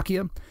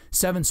 Slovakia.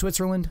 7,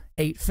 Switzerland.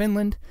 8,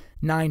 Finland.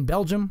 9,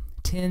 Belgium.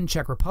 10,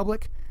 Czech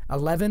Republic.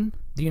 11,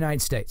 the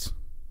United States.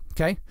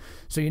 Okay?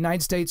 So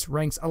United States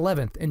ranks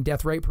 11th in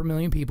death rate per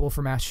million people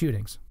for mass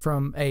shootings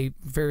from a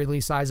fairly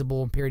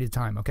sizable period of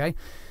time, okay?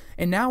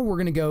 And now we're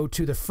going to go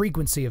to the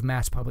frequency of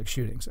mass public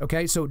shootings,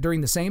 okay? So during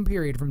the same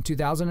period from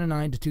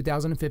 2009 to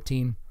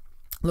 2015,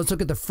 let's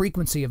look at the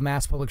frequency of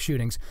mass public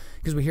shootings,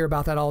 because we hear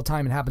about that all the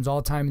time. It happens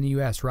all the time in the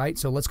U.S., right?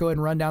 So let's go ahead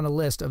and run down the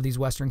list of these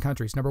Western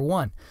countries. Number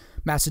 1,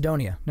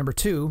 Macedonia. Number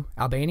 2,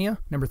 Albania.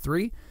 Number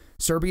 3,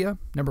 Serbia.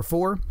 Number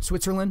 4,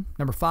 Switzerland.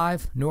 Number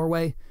 5,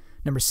 Norway.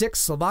 Number 6,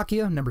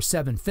 Slovakia. Number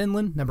 7,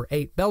 Finland. Number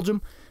 8,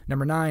 Belgium.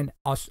 Number 9,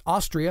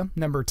 Austria.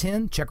 Number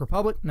 10, Czech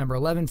Republic. Number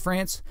 11,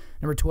 France.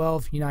 Number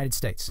 12, United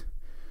States.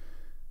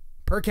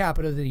 Per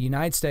capita, the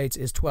United States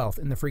is 12th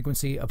in the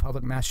frequency of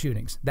public mass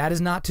shootings. That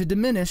is not to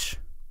diminish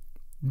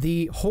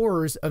the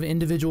horrors of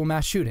individual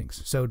mass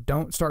shootings. So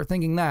don't start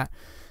thinking that.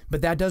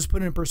 But that does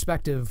put in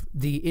perspective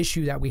the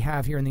issue that we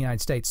have here in the United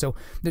States. So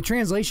the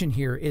translation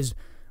here is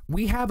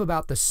we have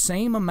about the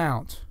same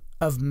amount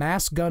of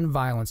mass gun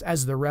violence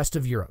as the rest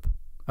of Europe,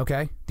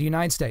 okay? The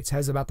United States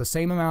has about the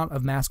same amount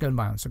of mass gun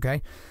violence,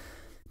 okay?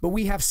 But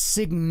we have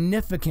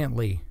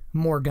significantly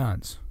more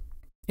guns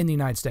in the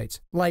United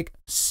States, like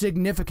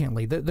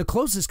significantly. The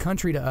closest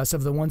country to us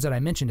of the ones that I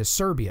mentioned is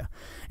Serbia,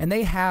 and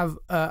they have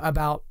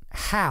about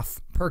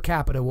half per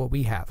capita what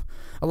we have.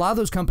 A lot of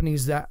those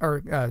companies that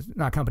are,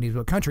 not companies,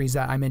 but countries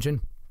that I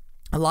mentioned,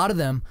 a lot of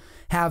them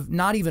have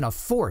not even a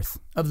fourth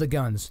of the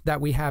guns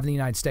that we have in the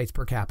United States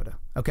per capita,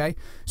 okay?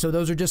 So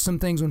those are just some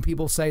things when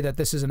people say that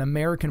this is an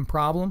American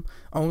problem,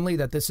 only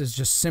that this is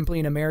just simply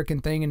an American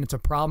thing and it's a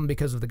problem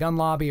because of the gun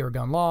lobby or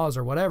gun laws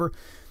or whatever.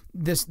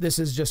 This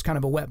is just kind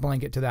of a wet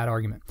blanket to that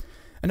argument.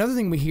 Another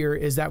thing we hear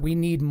is that we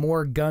need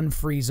more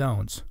gun-free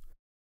zones.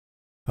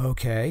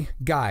 Okay,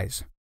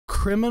 guys,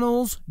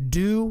 criminals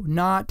do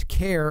not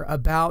care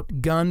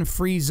about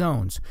gun-free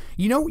zones.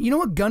 You know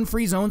what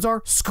gun-free zones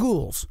are?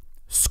 Schools.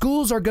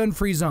 Schools are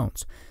gun-free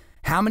zones.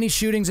 How many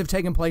shootings have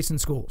taken place in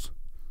schools?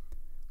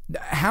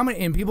 How many?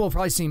 And people have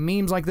probably seen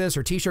memes like this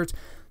or t-shirts.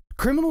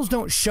 Criminals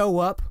don't show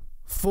up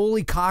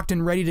fully cocked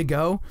and ready to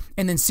go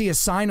and then see a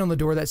sign on the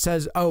door that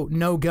says, oh,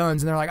 no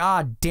guns. And they're like,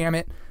 ah, damn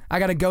it. I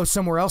got to go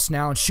somewhere else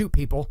now and shoot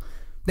people.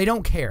 They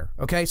don't care,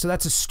 okay? So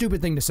that's a stupid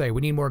thing to say.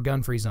 We need more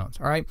gun-free zones,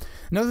 all right?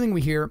 Another thing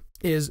we hear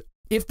is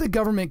if the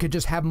government could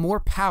just have more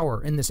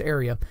power in this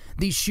area,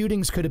 these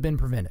shootings could have been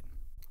prevented.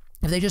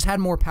 If they just had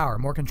more power,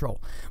 more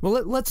control. Well,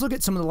 let's look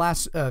at some of the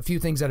last few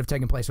things that have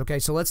taken place, okay?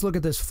 So let's look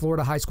at this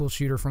Florida high school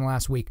shooter from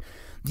last week.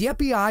 The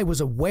FBI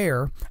was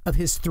aware of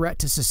his threat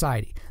to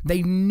society.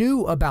 They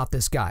knew about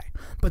this guy,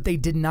 but they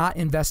did not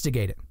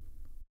investigate it.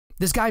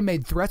 This guy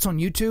made threats on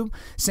YouTube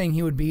saying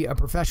he would be a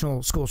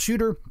professional school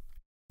shooter.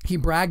 He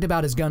bragged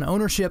about his gun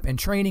ownership and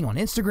training on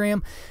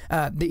Instagram.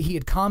 That he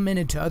had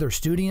commented to other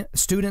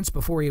students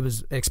before he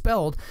was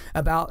expelled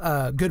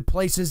about good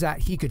places that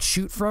he could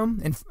shoot from,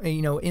 and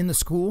in the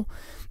school.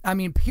 I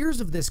mean,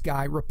 peers of this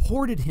guy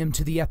reported him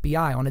to the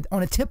FBI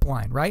on a tip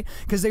line, right?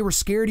 Because they were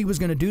scared he was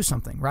going to do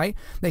something, right?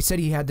 They said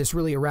he had this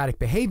really erratic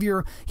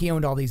behavior. He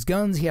owned all these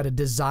guns. He had a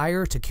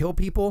desire to kill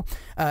people.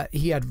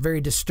 He had very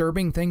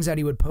disturbing things that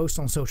he would post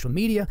on social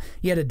media.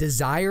 He had a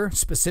desire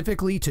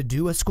specifically to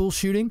do a school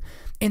shooting,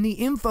 and the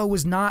info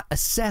was not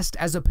assessed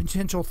as a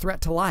potential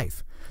threat to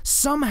life.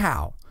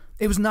 Somehow,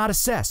 it was not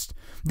assessed.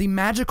 The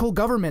magical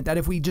government that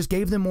if we just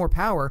gave them more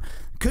power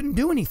couldn't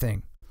do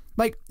anything.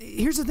 Like,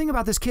 here's the thing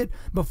about this kid.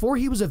 Before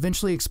he was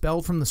eventually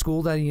expelled from the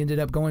school that he ended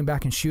up going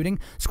back and shooting,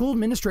 school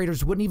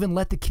administrators wouldn't even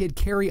let the kid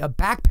carry a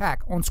backpack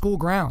on school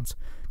grounds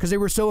because they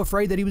were so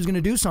afraid that he was going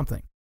to do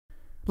something.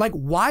 Like,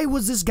 why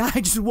was this guy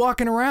just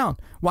walking around?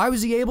 Why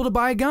was he able to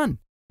buy a gun?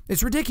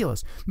 It's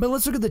ridiculous. But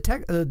let's look at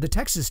the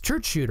Texas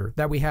church shooter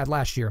that we had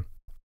last year.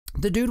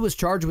 The dude was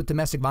charged with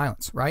domestic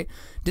violence, right?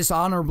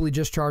 Dishonorably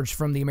discharged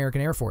from the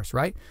American Air Force,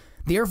 right?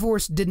 The Air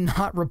Force did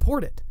not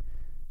report it.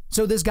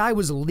 So this guy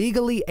was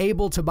legally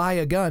able to buy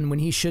a gun when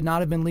he should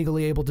not have been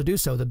legally able to do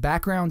so. The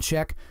background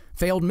check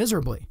failed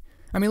miserably.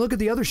 I mean, look at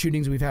the other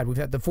shootings we've had. We've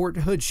had the Fort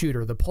Hood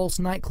shooter, the Pulse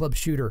nightclub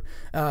shooter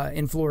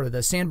in Florida,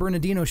 the San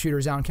Bernardino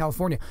shooters out in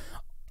California.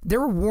 There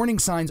were warning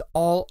signs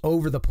all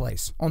over the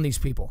place on these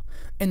people,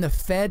 and the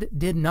Fed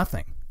did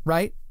nothing,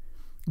 right?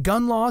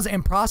 Gun laws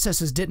and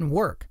processes didn't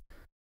work.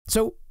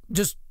 So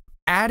just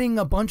adding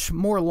a bunch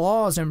more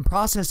laws and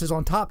processes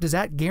on top, does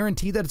that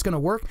guarantee that it's going to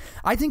work?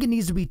 I think it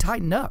needs to be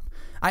tightened up.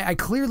 I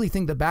clearly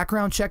think the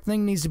background check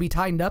thing needs to be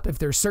tightened up. If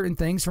there's certain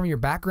things from your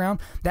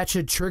background that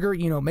should trigger,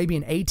 maybe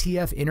an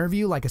ATF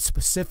interview, like a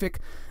specific,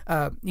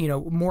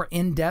 more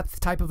in-depth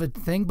type of a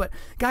thing. But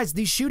guys,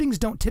 these shootings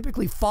don't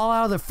typically fall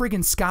out of the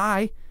friggin'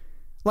 sky.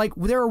 Like,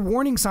 there are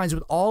warning signs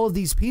with all of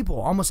these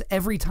people almost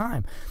every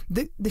time.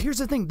 Here's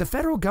the thing. The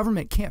federal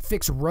government can't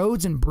fix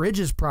roads and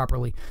bridges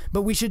properly,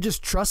 but we should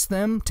just trust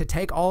them to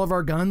take all of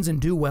our guns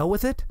and do well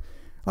with it?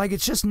 Like,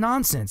 it's just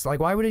nonsense. Like,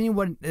 why would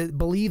anyone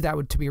believe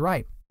that to be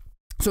right?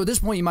 So at this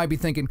point, you might be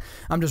thinking,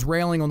 I'm just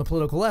railing on the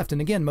political left.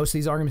 And again, most of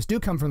these arguments do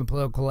come from the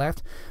political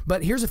left,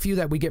 but here's a few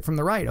that we get from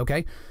the right,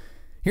 okay?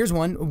 Here's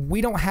one.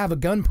 We don't have a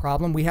gun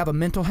problem. We have a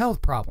mental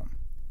health problem.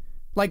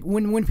 Like,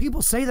 when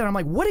people say that, I'm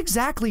like, what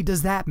exactly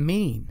does that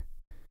mean?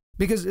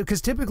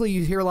 Because typically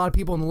you hear a lot of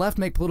people on the left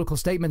make political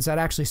statements that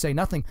actually say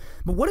nothing.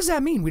 But what does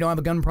that mean? We don't have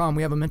a gun problem.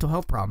 We have a mental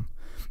health problem.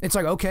 It's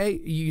like, okay,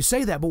 you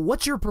say that, but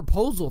what's your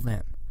proposal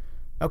then?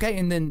 Okay,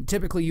 and then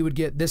typically you would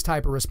get this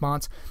type of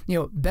response.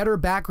 Better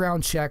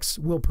background checks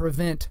will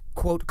prevent,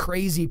 quote,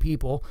 crazy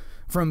people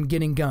from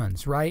getting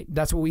guns, right?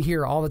 That's what we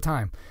hear all the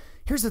time.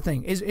 Here's the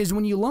thing, is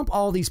when you lump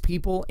all these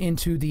people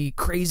into the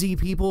crazy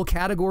people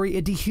category,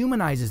 it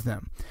dehumanizes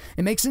them.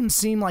 It makes them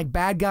seem like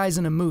bad guys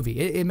in a movie.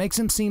 It makes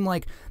them seem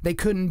like they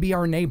couldn't be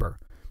our neighbor.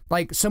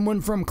 Like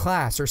someone from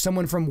class or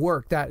someone from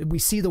work that we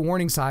see the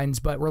warning signs,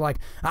 but we're like,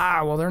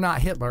 well, they're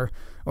not Hitler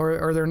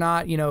or they're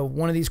not,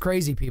 one of these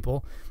crazy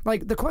people.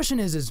 Like, the question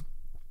is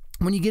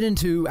when you get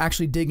into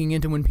actually digging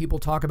into when people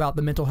talk about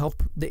the mental health,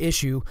 the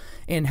issue,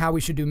 and how we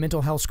should do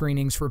mental health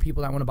screenings for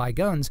people that want to buy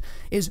guns,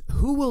 is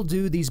who will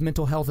do these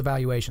mental health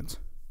evaluations?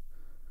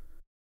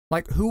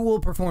 Like, who will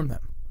perform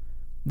them?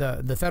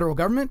 The federal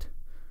government?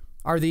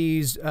 Are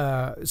these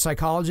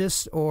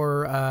psychologists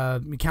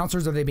or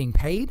counselors, are they being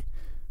paid?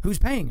 Who's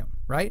paying them,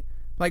 right?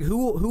 Like,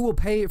 who will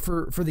pay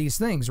for these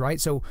things, right?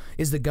 So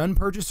is the gun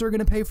purchaser going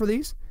to pay for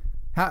these?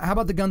 How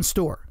about the gun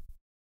store?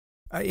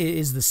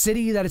 Is the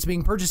city that it's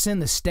being purchased in,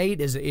 the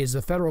state, is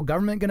the federal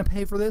government going to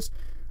pay for this?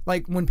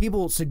 Like, when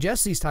people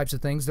suggest these types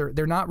of things,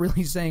 they're not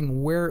really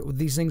saying where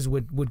these things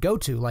would go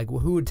to, like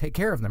who would take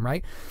care of them,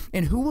 right?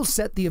 And who will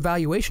set the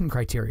evaluation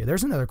criteria?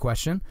 There's another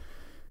question.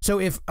 So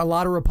if a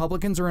lot of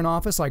Republicans are in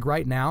office, like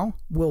right now,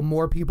 will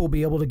more people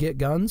be able to get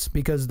guns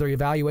because their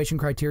evaluation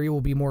criteria will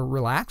be more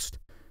relaxed?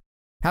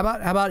 How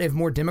about if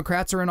more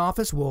Democrats are in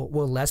office, will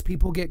less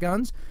people get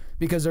guns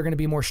because they're going to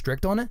be more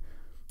strict on it?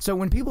 So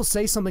when people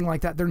say something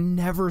like that, they're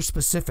never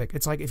specific.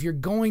 It's like, if you're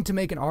going to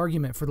make an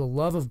argument, for the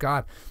love of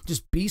God,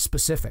 just be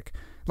specific.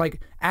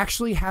 Like,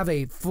 actually have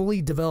a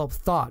fully developed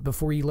thought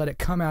before you let it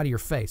come out of your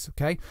face,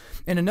 okay?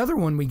 And another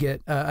one we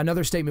get,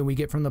 another statement we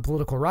get from the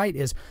political right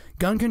is,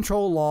 gun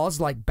control laws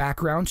like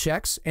background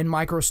checks and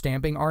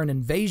micro-stamping are an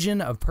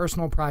invasion of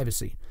personal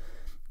privacy.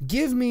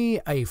 Give me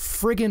a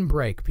friggin'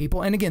 break,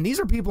 people. And again, these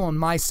are people on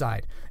my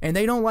side, and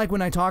they don't like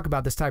when I talk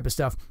about this type of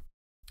stuff.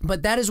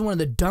 But that is one of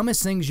the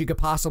dumbest things you could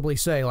possibly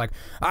say. Like,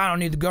 I don't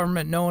need the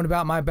government knowing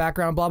about my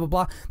background, blah, blah,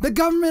 blah. The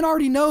government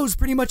already knows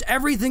pretty much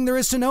everything there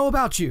is to know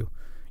about you.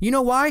 You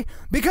know why?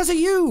 Because of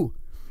you.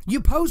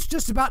 You post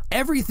just about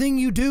everything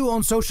you do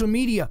on social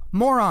media.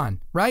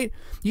 Moron, right?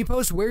 You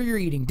post where you're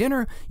eating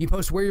dinner. You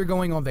post where you're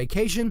going on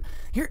vacation.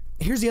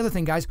 Here's the other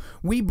thing, guys.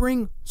 We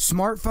bring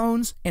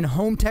smartphones and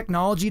home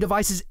technology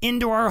devices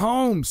into our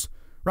homes,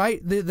 right?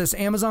 This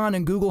Amazon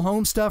and Google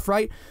Home stuff,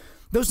 right?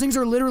 Those things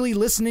are literally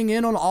listening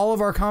in on all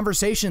of our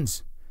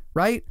conversations,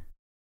 right?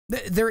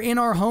 They're in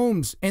our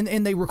homes, and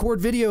they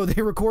record video,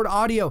 they record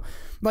audio.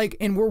 Like,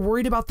 and we're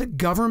worried about the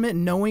government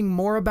knowing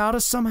more about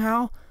us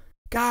somehow?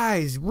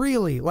 Guys,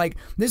 really? Like,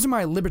 this is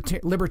my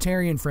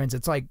libertarian friends.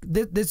 It's like,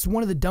 this is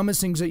one of the dumbest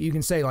things that you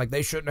can say. Like,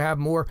 they shouldn't have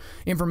more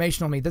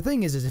information on me. The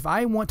thing is if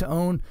I want to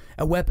own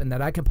a weapon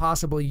that I could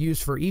possibly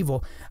use for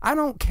evil, I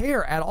don't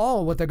care at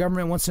all what the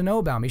government wants to know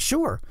about me.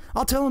 Sure,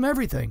 I'll tell them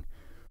everything.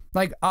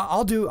 Like,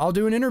 I'll do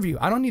an interview.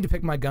 I don't need to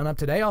pick my gun up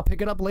today. I'll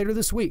pick it up later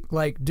this week.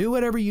 Like, do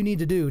whatever you need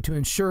to do to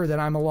ensure that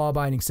I'm a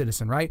law-abiding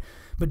citizen, right?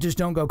 But just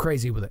don't go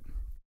crazy with it.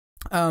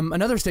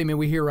 Another statement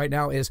we hear right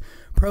now is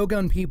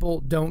pro-gun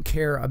people don't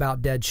care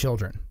about dead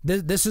children.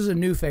 This is a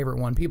new favorite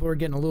one. People are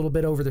getting a little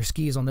bit over their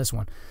skis on this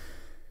one.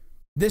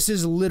 This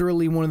is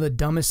literally one of the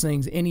dumbest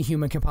things any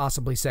human can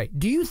possibly say.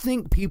 Do you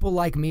think people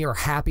like me are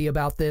happy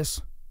about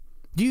this?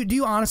 Do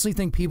you honestly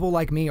think people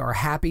like me are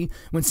happy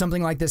when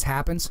something like this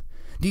happens?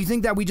 Do you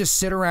think that we just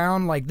sit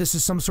around like this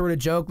is some sort of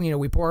joke?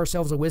 We pour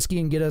ourselves a whiskey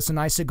and get us a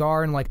nice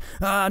cigar and like,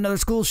 another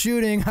school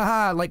shooting.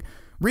 Haha. Like,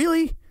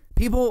 really?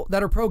 People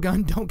that are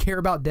pro-gun don't care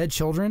about dead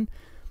children?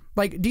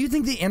 Like, do you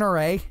think the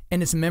NRA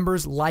and its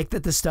members like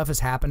that this stuff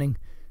is happening?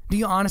 Do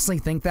you honestly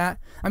think that?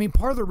 I mean,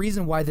 part of the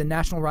reason why the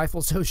National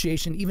Rifle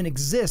Association even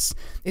exists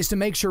is to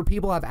make sure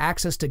people have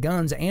access to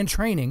guns and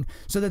training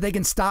so that they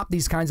can stop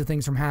these kinds of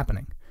things from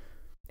happening.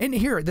 And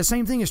here, the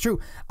same thing is true.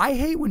 I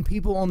hate when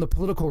people on the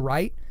political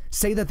right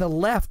say that the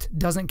left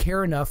doesn't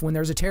care enough when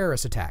there's a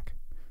terrorist attack.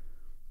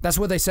 That's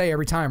what they say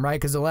every time,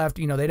 right? Because the left,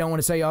 they don't want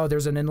to say, oh,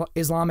 there's an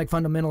Islamic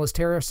fundamentalist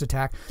terrorist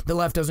attack. The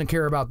left doesn't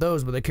care about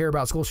those, but they care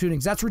about school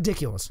shootings. That's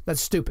ridiculous. That's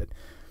stupid.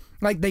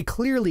 Like, they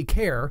clearly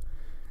care,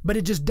 but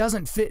it just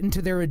doesn't fit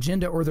into their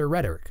agenda or their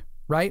rhetoric,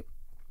 right?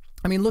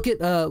 I mean, look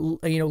at,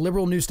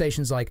 liberal news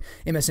stations like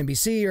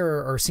MSNBC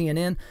or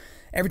CNN.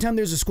 Every time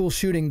there's a school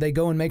shooting, they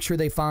go and make sure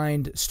they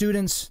find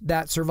students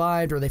that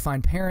survived or they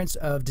find parents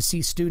of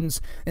deceased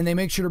students, and they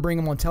make sure to bring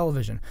them on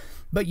television.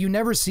 But you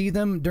never see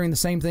them during the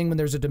same thing when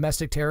there's a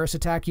domestic terrorist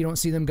attack. You don't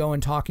see them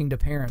going talking to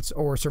parents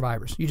or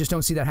survivors. You just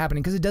don't see that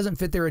happening because it doesn't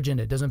fit their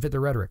agenda. It doesn't fit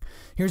their rhetoric.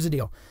 Here's the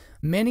deal.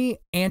 Many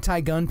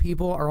anti-gun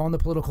people are on the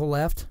political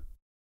left,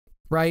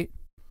 right?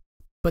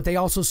 But they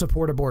also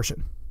support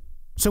abortion.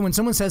 So when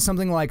someone says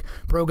something like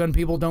pro-gun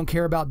people don't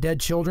care about dead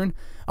children,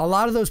 a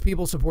lot of those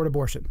people support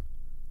abortion.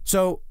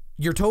 So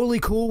you're totally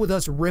cool with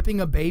us ripping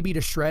a baby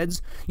to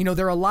shreds.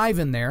 They're alive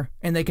in there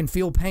and they can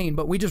feel pain,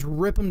 but we just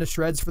rip them to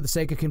shreds for the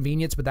sake of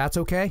convenience, but that's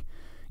okay?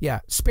 Yeah,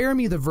 spare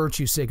me the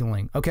virtue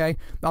signaling, okay?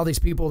 All these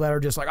people that are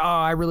just like, oh,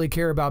 I really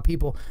care about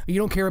people. You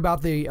don't care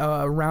about the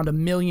around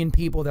 1 million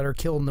people that are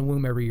killed in the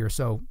womb every year,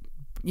 so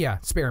yeah,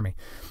 spare me.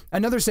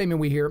 Another statement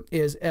we hear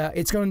is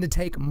it's going to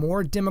take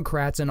more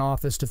Democrats in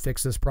office to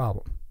fix this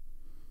problem.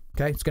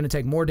 Okay, it's going to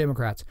take more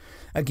Democrats.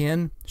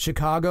 Again,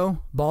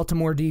 Chicago,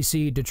 Baltimore,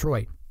 D.C.,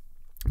 Detroit.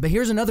 But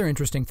here's another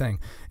interesting thing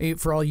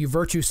for all you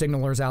virtue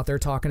signalers out there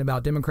talking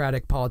about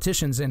Democratic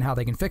politicians and how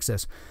they can fix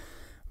this.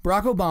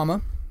 Barack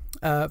Obama,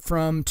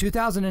 from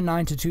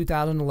 2009 to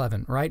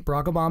 2011, right?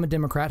 Barack Obama,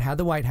 Democrat, had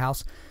the White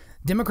House.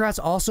 Democrats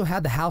also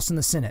had the House and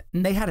the Senate,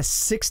 and they had a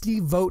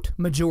 60-vote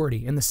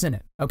majority in the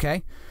Senate,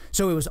 okay?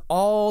 So it was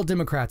all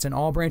Democrats in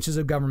all branches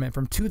of government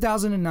from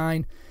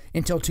 2009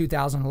 until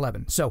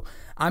 2011. So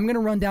I'm going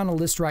to run down a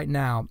list right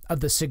now of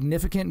the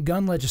significant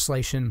gun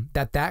legislation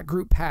that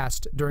group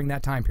passed during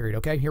that time period,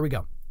 okay? Here we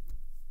go.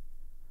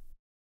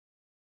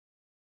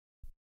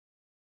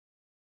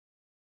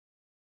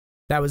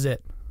 That was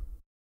it.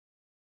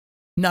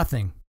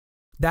 Nothing.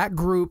 That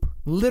group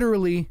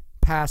literally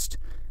passed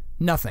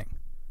nothing.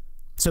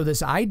 So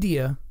this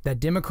idea that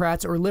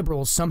Democrats or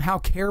liberals somehow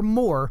care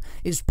more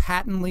is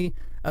patently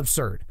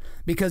absurd.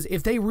 Because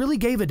if they really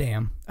gave a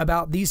damn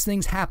about these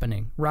things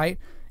happening, right,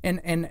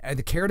 and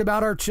cared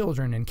about our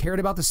children and cared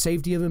about the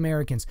safety of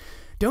Americans,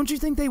 don't you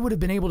think they would have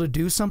been able to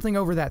do something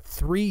over that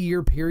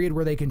 3-year period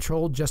where they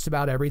controlled just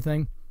about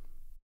everything?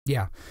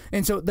 Yeah.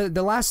 And so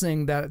the last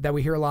thing that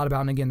we hear a lot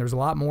about, and again, there's a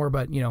lot more,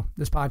 but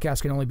this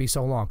podcast can only be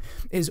so long,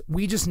 is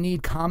we just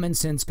need common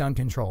sense gun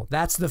control.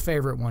 That's the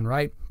favorite one,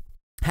 right?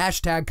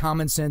 Hashtag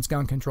common sense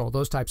gun control,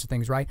 those types of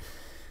things, right?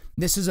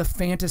 This is a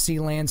fantasy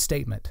land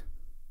statement,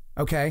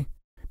 okay?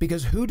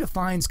 Because who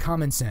defines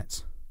common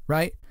sense,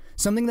 right?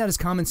 Something that is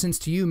common sense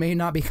to you may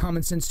not be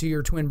common sense to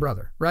your twin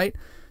brother, right?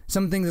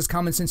 Something that's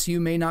common sense to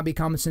you may not be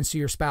common sense to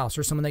your spouse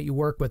or someone that you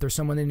work with or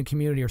someone in the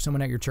community or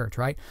someone at your church,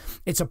 right?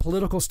 It's a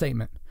political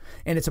statement,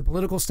 and it's a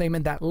political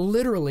statement that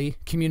literally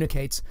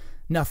communicates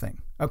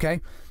nothing,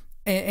 okay?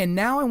 And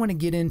now I want to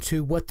get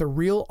into what the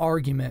real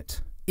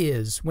argument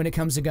is when it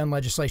comes to gun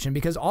legislation,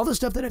 because all the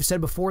stuff that I've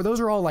said before, those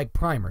are all like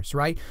primers,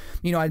 right?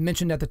 I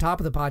mentioned at the top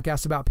of the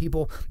podcast about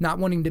people not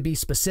wanting to be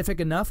specific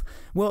enough.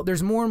 Well,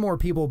 there's more and more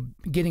people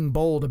getting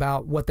bold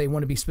about what they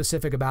want to be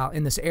specific about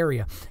in this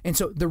area. And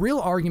so the real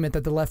argument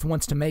that the left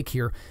wants to make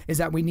here is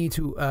that we need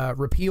to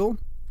repeal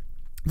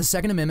the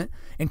Second Amendment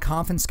and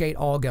confiscate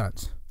all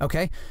guns.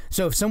 Okay,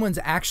 so if someone's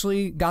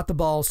actually got the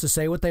balls to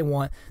say what they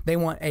want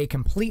a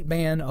complete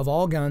ban of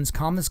all guns,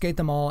 confiscate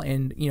them all,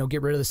 and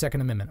get rid of the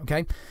Second Amendment.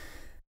 Okay.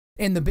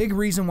 And the big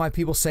reason why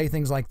people say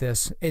things like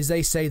this is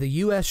they say the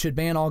U.S. should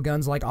ban all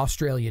guns like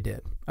Australia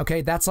did.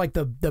 Okay, that's like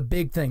the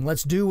big thing.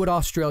 Let's do what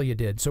Australia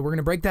did. So we're going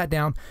to break that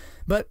down.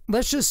 But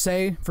let's just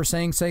say, for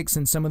saying sake,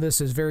 since some of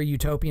this is very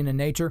utopian in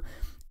nature,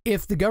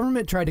 if the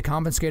government tried to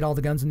confiscate all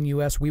the guns in the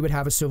U.S., we would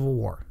have a civil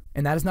war.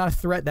 And that is not a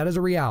threat. That is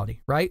a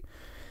reality, right?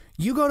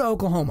 You go to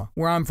Oklahoma,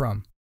 where I'm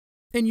from,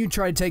 and you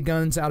try to take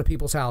guns out of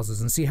people's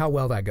houses and see how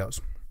well that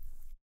goes.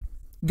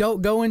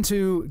 Go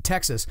into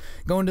Texas,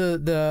 go into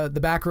the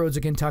back roads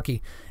of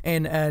Kentucky,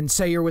 and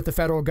say you're with the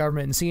federal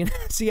government and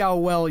see how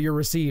well you're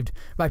received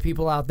by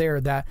people out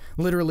there that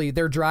literally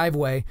their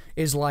driveway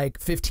is like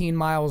 15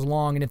 miles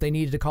long, and if they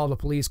needed to call the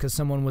police because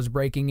someone was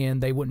breaking in,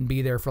 they wouldn't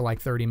be there for like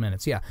 30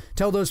 minutes. Yeah,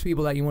 tell those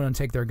people that you want to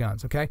take their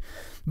guns, okay?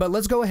 But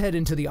let's go ahead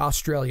into the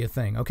Australia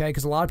thing, okay?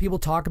 Because a lot of people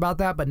talk about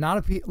that, but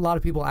not a lot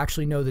of people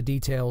actually know the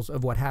details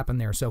of what happened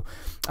there. So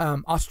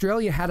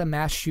Australia had a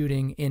mass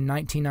shooting in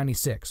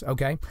 1996,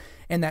 okay?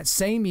 And that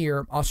same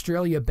year,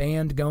 Australia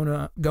banned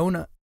gun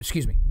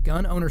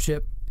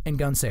ownership and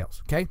gun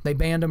sales. Okay, they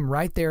banned them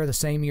right there the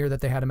same year that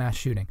they had a mass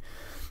shooting.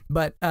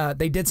 But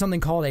they did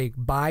something called a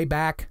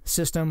buyback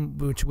system,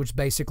 which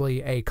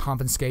basically a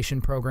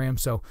confiscation program.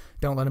 So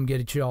don't let them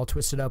get you all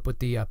twisted up with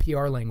the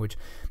PR language.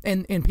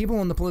 And people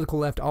on the political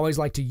left always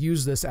like to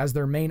use this as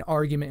their main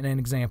argument and an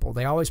example.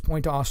 They always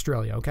point to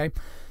Australia, okay?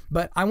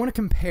 But I want to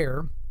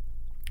compare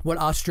what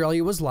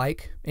Australia was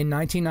like in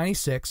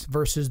 1996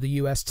 versus the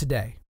U.S.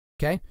 today,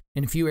 okay,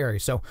 in a few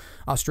areas. So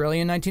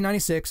Australia in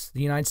 1996,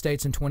 the United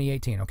States in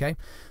 2018, okay?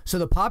 So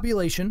the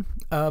population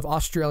of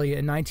Australia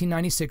in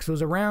 1996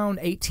 was around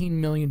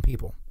 18 million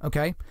people,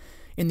 okay?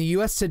 In the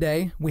U.S.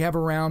 today, we have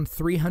around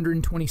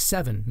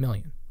 327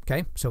 million,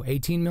 okay? So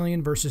 18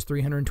 million versus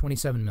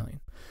 327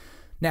 million.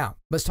 Now,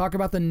 let's talk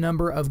about the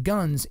number of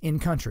guns in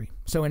country.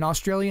 So in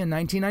Australia in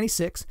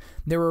 1996,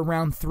 there were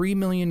around 3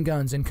 million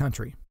guns in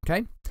country,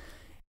 okay?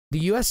 The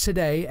U.S.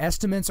 today,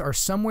 estimates are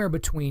somewhere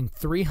between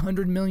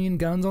 300 million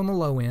guns on the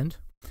low end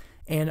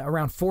and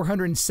around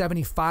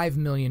 475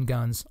 million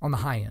guns on the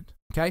high end,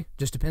 okay?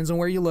 Just depends on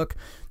where you look.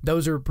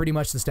 Those are pretty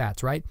much the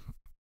stats, right?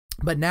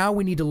 But now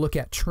we need to look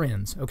at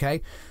trends,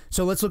 okay?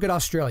 So let's look at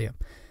Australia.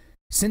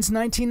 Since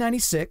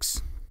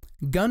 1996,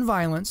 gun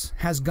violence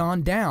has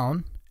gone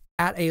down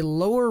at a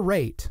lower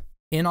rate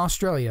in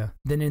Australia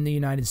than in the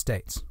United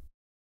States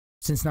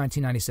since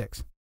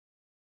 1996.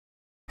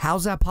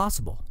 How's that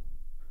possible?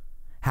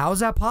 How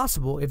is that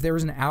possible if there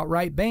was an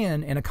outright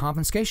ban and a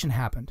confiscation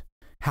happened?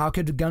 How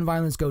could gun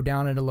violence go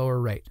down at a lower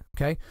rate?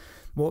 Okay,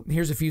 well,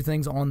 here's a few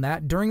things on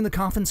that. During the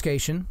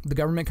confiscation, the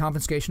government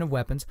confiscation of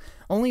weapons,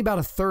 only about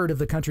a third of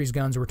the country's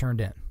guns were turned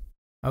in.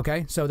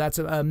 Okay, so that's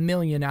a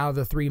million out of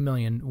the 3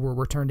 million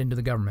were turned into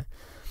the government.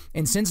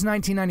 And since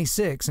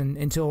 1996 and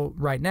until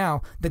right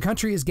now, the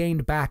country has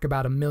gained back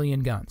about 1 million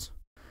guns.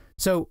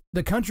 So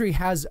the country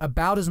has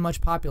about as much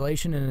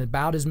population and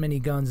about as many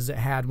guns as it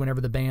had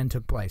whenever the ban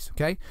took place,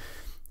 okay?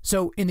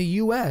 So in the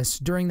U.S.,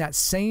 during that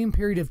same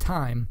period of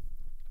time,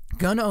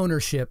 gun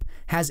ownership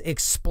has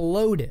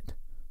exploded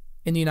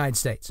in the United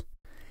States,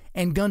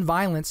 and gun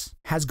violence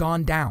has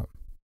gone down,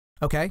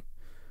 okay?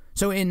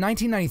 So in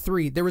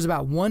 1993, there was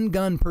about 1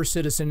 gun per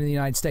citizen in the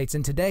United States,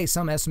 and today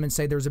some estimates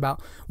say there's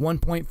about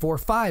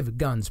 1.45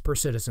 guns per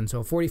citizen, so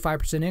a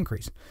 45%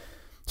 increase.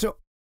 So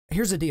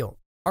here's the deal.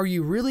 Are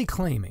you really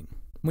claiming,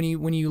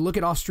 when you look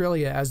at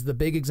Australia as the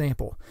big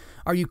example,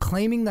 are you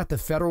claiming that the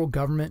federal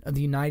government of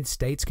the United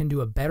States can do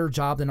a better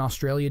job than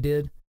Australia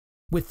did,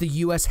 with the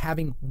U.S.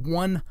 having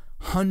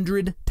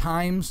 100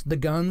 times the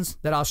guns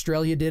that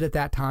Australia did at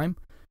that time?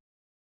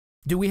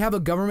 Do we have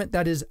a government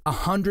that is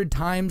 100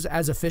 times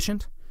as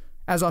efficient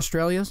as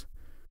Australia's?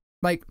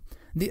 Like,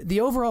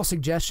 the overall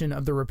suggestion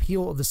of the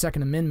repeal of the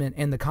Second Amendment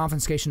and the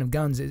confiscation of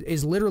guns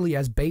is literally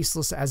as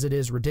baseless as it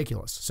is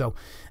ridiculous. So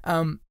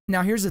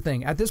now here's the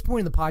thing. At this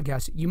point in the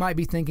podcast, you might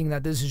be thinking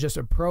that this is just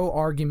a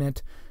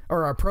pro-argument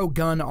or a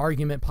pro-gun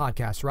argument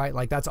podcast, right?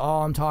 Like, that's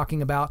all I'm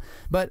talking about.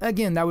 But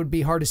again, that would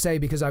be hard to say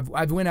because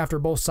I've went after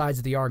both sides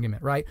of the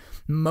argument, right?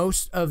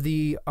 Most of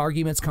the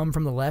arguments come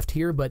from the left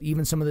here, but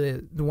even some of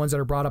the ones that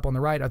are brought up on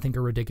the right I think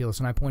are ridiculous,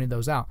 and I pointed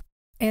those out.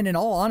 And in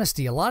all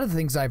honesty, a lot of the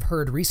things I've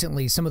heard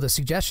recently, some of the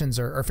suggestions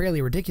are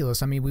fairly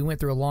ridiculous. I mean, we went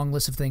through a long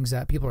list of things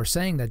that people are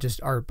saying that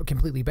just are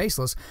completely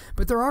baseless,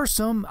 but there are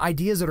some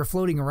ideas that are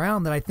floating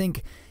around that I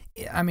think,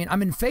 I mean,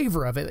 I'm in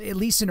favor of it, at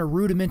least in a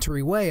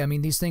rudimentary way. I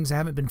mean, these things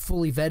haven't been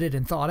fully vetted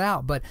and thought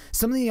out, but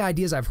some of the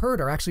ideas I've heard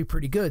are actually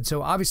pretty good.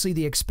 So obviously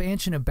the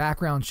expansion of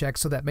background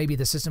checks so that maybe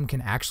the system can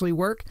actually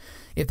work.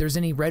 If there's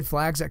any red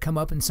flags that come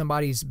up in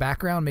somebody's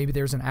background, maybe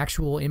there's an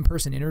actual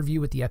in-person interview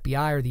with the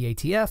FBI or the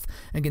ATF.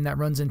 Again, that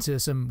runs into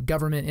some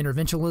government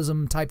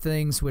interventionism type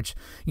things, which,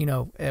 you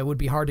know, it would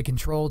be hard to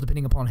control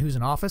depending upon who's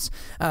in office.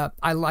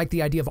 I like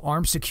the idea of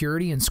armed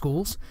security in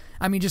schools.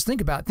 I mean, just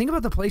think about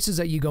the places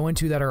that you go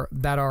into that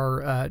are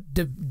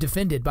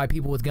defended by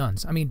people with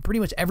guns. I mean, pretty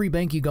much every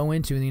bank you go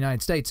into in the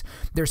United States,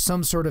 there's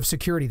some sort of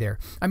security there.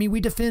 I mean,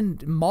 we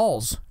defend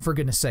malls, for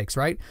goodness sakes,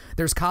 right?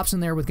 There's cops in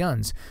there with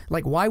guns.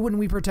 Like, why wouldn't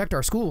we protect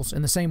our schools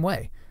in the same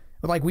way?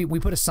 Like, we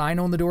put a sign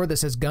on the door that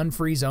says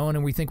gun-free zone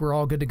and we think we're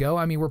all good to go.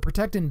 I mean, we're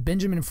protecting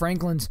Benjamin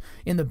Franklin's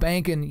in the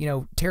bank and, you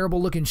know,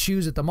 terrible-looking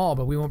shoes at the mall,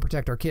 but we won't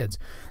protect our kids.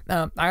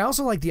 I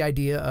also like the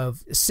idea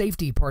of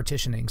safety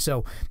partitioning.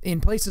 So in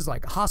places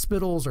like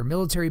hospitals or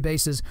military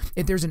bases,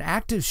 if there's an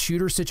active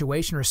shooter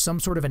situation or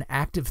some sort of an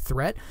active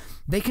threat,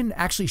 they can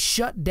actually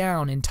shut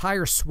down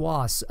entire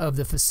swaths of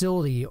the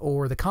facility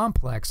or the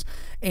complex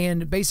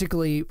and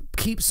basically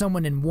keep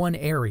someone in one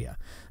area.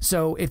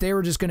 So if they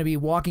were just going to be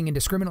walking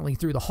indiscriminately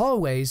through the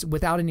hallways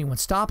without anyone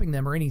stopping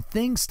them or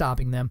anything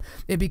stopping them,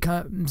 it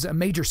becomes a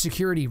major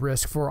security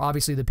risk for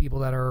obviously the people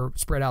that are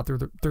spread out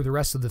through the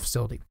rest of the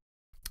facility.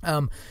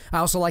 I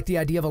also like the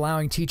idea of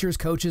allowing teachers,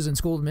 coaches, and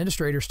school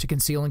administrators to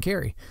conceal and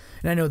carry.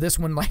 And I know this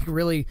one like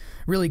really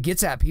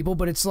gets at people,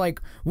 but it's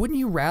like, wouldn't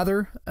you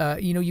rather?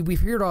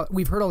 We've heard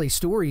all these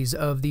stories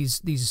of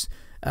these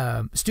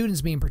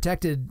students being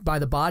protected by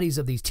the bodies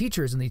of these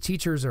teachers, and the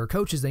teachers or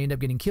coaches, they end up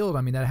getting killed.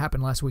 I mean, that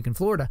happened last week in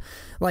Florida.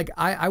 Like,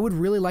 I would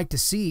really like to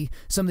see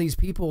some of these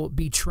people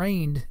be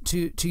trained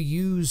to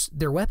use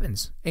their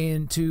weapons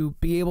and to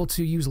be able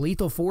to use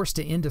lethal force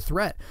to end a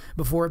threat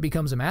before it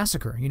becomes a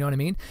massacre. You know what I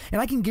mean?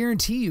 And I can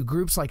guarantee you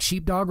groups like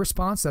Sheepdog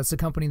Response, that's the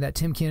company that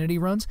Tim Kennedy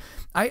runs,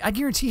 I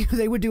guarantee you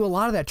they would do a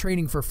lot of that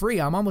training for free.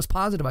 I'm almost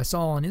positive I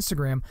saw on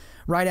Instagram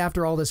right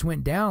after all this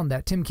went down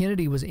that Tim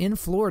Kennedy was in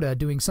Florida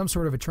doing some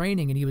sort of a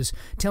training, and he was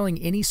telling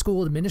any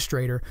school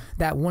administrator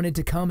that wanted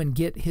to come and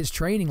get his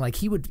training, like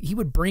he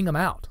would bring them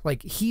out.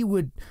 Like, he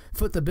would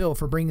foot the bill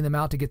for bringing them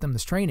out to get them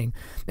this training.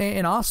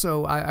 And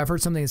also, I've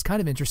heard something that's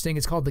kind of interesting.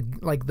 It's called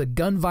the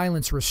Gun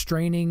Violence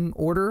Restraining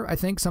Order, I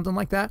think, something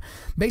like that.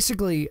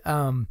 Basically,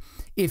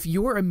 if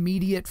your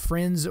immediate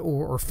friends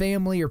or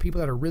family or people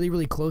that are really,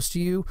 really close to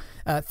you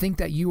think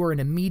that you are an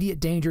immediate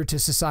danger to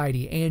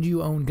society and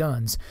you own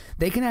guns,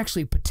 they can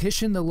actually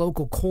petition the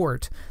local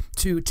court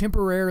to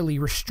temporarily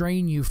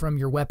restrain you from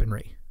your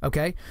weaponry.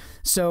 Okay,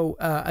 so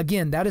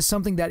again, that is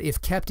something that,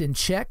 if kept in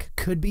check,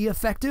 could be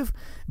effective,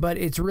 but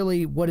it's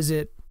really,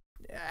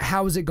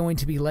 how is it going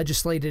to be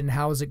legislated, and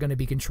how is it going to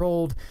be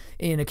controlled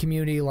in a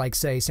community like,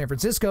 say, San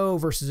Francisco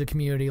versus a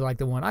community like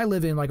the one I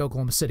live in, like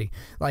Oklahoma City?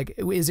 Like,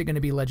 is it going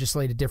to be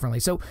legislated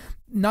differently? So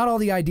not all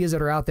the ideas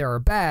that are out there are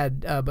bad,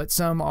 but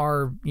some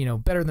are,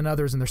 better than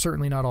others, and they're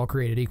certainly not all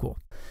created equal.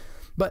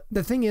 But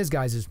the thing is,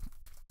 guys, is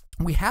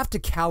we have to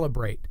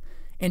calibrate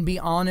and be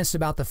honest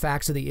about the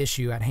facts of the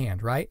issue at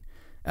hand, right?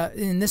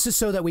 And this is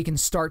so that we can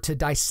start to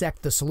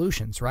dissect the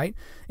solutions, right?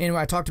 And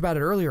I talked about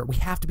it earlier. We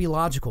have to be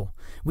logical.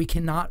 We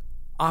cannot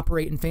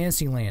operate in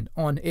fantasy land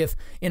on if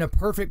in a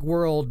perfect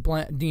world,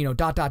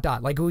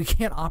 Like, we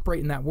can't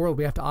operate in that world.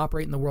 We have to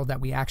operate in the world that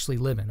we actually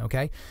live in,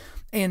 okay?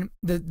 And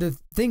the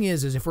thing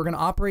is if we're going to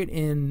operate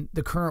in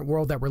the current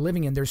world that we're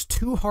living in, there's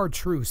two hard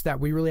truths that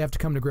we really have to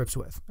come to grips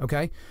with,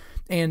 okay?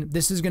 And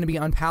this is going to be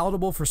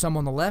unpalatable for some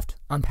on the left,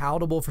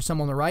 unpalatable for some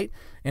on the right.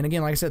 And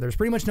again, like I said, there's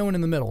pretty much no one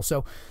in the middle.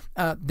 So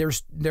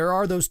there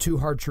are those two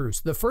hard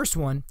truths. The first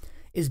one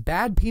is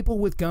bad people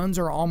with guns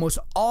are almost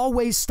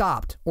always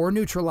stopped or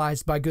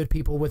neutralized by good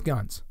people with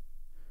guns.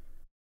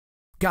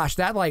 Gosh,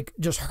 that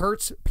just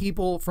hurts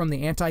people from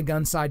the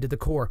anti-gun side to the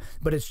core,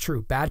 but it's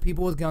true. Bad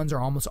people with guns are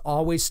almost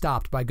always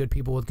stopped by good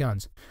people with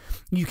guns.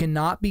 You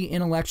cannot be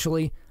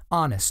intellectually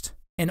honest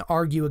and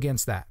argue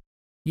against that.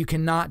 You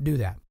cannot do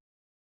that.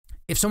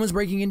 If someone's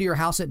breaking into your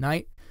house at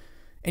night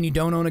and you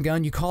don't own a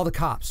gun, you call the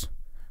cops.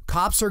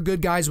 Cops are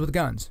good guys with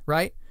guns,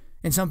 right?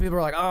 And some people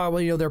are like, oh,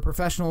 well, they're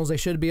professionals. They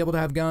should be able to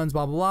have guns,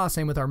 blah, blah, blah.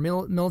 Same with our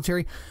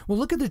military. Well,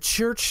 look at the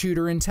church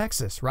shooter in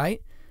Texas,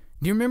 right?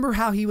 Do you remember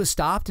how he was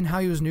stopped and how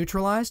he was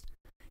neutralized?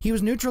 He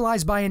was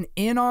neutralized by an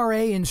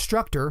NRA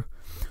instructor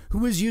who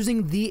was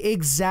using the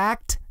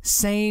exact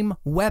same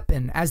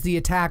weapon as the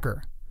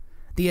attacker.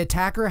 The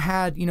attacker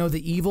had,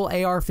 the evil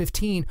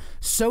AR-15.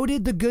 So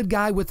did the good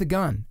guy with the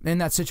gun in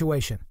that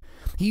situation.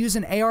 He used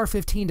an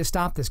AR-15 to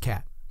stop this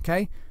cat,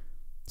 okay?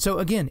 So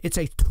again, it's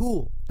a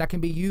tool that can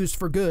be used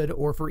for good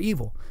or for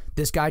evil.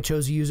 This guy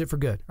chose to use it for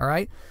good, all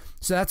right?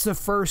 So that's the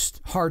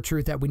first hard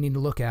truth that we need to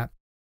look at.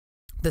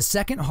 The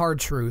second hard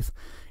truth,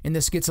 and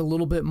this gets a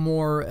little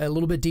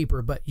bit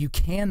deeper, but you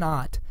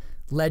cannot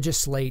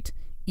legislate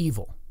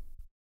evil.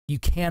 You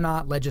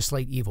cannot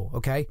legislate evil,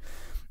 okay?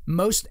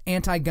 Most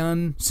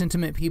anti-gun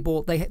sentiment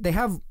people, they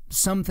have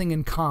something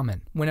in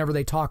common whenever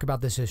they talk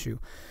about this issue,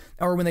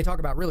 or when they talk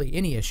about really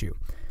any issue.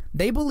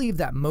 They believe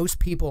that most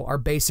people are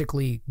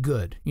basically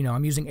good.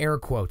 I'm using air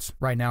quotes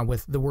right now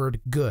with the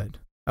word good,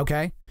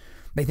 okay?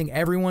 They think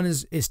everyone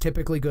is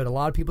typically good. A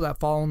lot of people that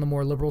fall on the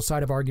more liberal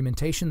side of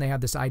argumentation, they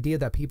have this idea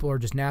that people are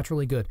just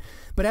naturally good.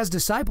 But as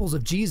disciples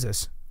of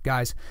Jesus,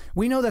 guys,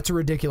 we know that's a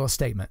ridiculous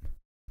statement.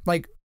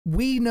 Like,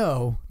 we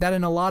know that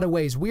in a lot of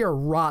ways we are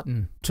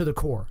rotten to the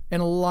core in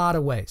a lot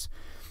of ways.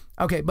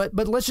 Okay, but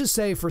let's just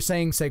say, for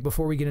saying's sake,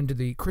 before we get into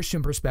the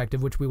Christian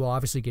perspective, which we will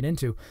obviously get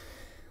into,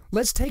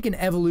 let's take an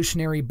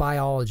evolutionary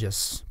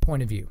biologist's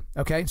point of view,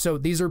 okay? So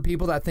these are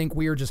people that think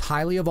we are just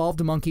highly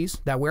evolved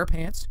monkeys that wear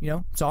pants,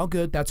 it's all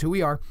good, that's who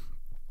we are.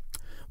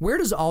 Where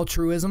does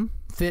altruism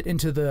fit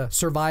into the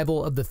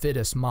survival of the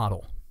fittest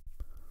model?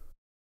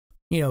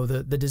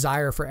 The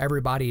desire for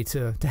everybody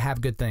to have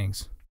good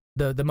things.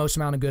 The most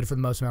amount of good for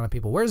the most amount of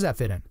people. Where does that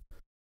fit in?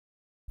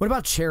 What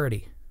about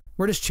charity?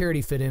 Where does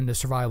charity fit into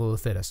survival of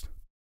the fittest?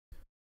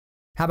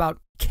 How about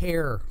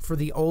care for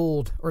the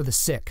old or the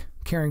sick,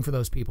 caring for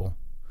those people?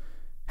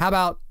 How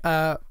about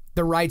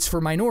the rights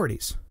for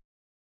minorities?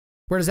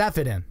 Where does that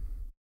fit in?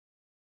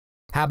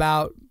 How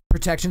about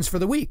protections for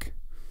the weak?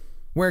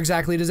 Where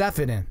exactly does that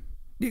fit in?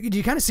 Do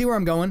you kind of see where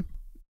I'm going?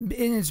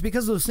 And it's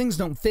because those things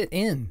don't fit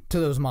in to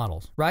those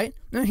models, right?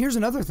 And here's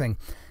another thing.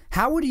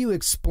 How would you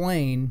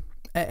explain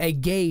a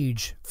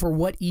gauge for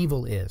what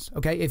evil is?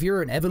 Okay, if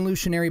you're an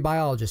evolutionary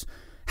biologist,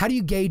 how do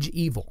you gauge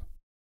evil?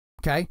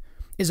 Okay,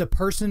 is a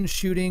person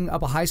shooting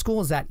up a high school,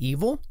 is that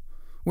evil?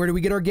 Where do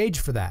we get our gauge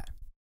for that?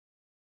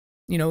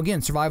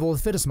 Again, survival of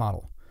the fittest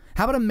model.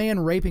 How about a man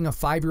raping a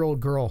 5-year-old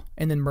girl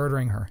and then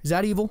murdering her? Is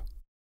that evil?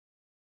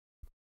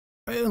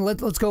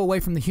 Let's go away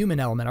from the human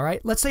element, all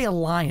right? Let's say a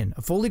lion,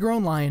 a fully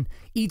grown lion,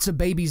 eats a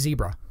baby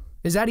zebra.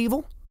 Is that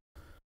evil?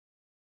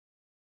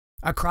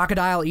 A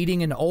crocodile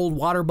eating an old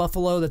water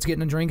buffalo that's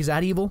getting a drink, is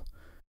that evil?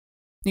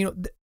 You know,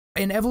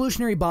 an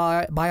evolutionary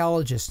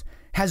biologist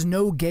has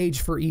no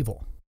gauge for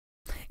evil.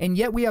 And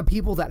yet we have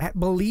people that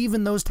believe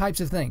in those types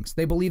of things.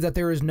 They believe that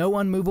there is no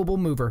unmovable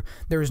mover.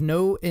 There is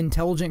no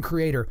intelligent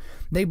creator.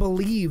 They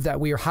believe that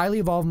we are highly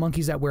evolved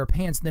monkeys that wear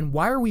pants. Then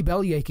why are we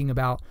bellyaching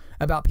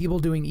about people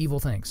doing evil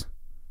things?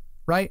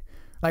 Right?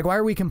 Like, why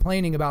are we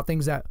complaining about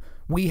things that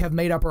we have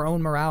made up our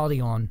own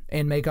morality on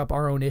and make up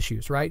our own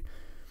issues, right?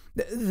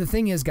 The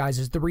thing is, guys,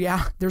 is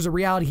there's a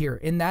reality here,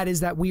 and that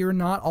is that we are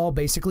not all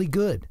basically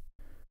good.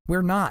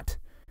 We're not.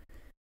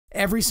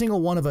 Every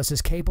single one of us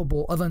is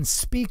capable of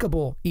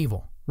unspeakable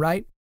evil,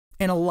 right?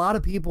 And a lot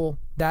of people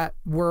that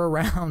were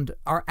around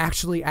are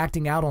actually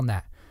acting out on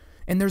that.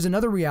 And there's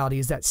another reality,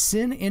 is that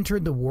sin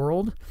entered the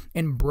world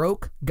and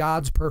broke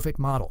God's perfect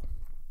model.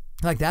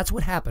 Like, that's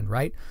what happened,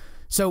 right?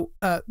 So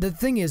the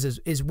thing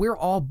is we're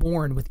all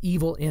born with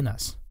evil in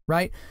us,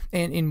 right?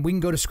 And we can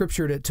go to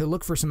scripture to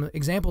look for some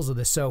examples of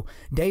this. So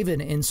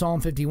David in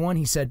Psalm 51,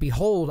 he said,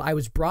 "Behold, I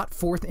was brought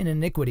forth in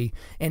iniquity,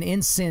 and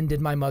in sin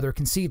did my mother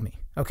conceive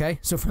me." Okay,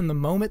 so from the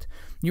moment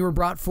you were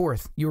brought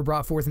forth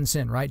in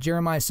sin, right?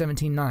 Jeremiah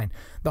 17:9,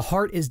 "The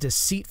heart is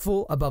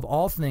deceitful above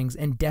all things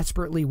and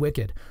desperately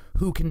wicked.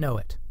 Who can know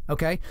it?"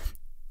 Okay,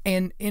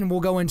 and we'll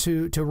go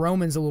into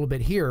Romans a little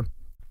bit here.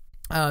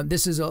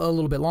 This is a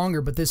little bit longer,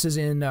 but this is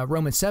in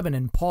Romans 7,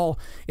 and Paul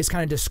is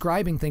kind of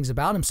describing things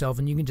about himself,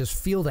 and you can just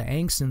feel the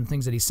angst and the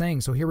things that he's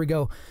saying. So here we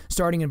go,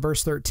 starting in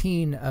verse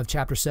 13 of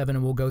chapter 7,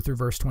 and we'll go through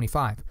verse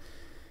 25.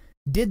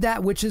 "Did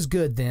that which is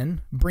good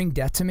then bring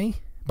death to me?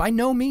 By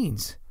no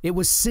means. It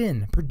was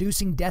sin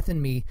producing death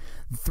in me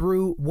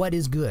through what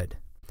is good,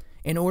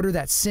 in order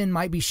that sin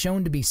might be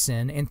shown to be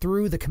sin, and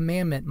through the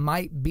commandment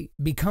might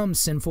become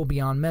sinful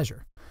beyond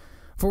measure.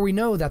 For we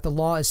know that the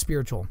law is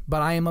spiritual,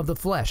 but I am of the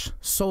flesh,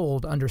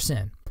 sold under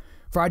sin.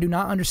 For I do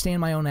not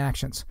understand my own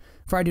actions.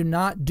 For I do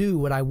not do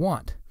what I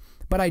want,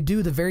 but I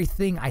do the very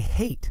thing I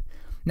hate.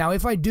 Now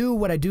if I do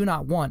what I do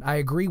not want, I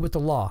agree with the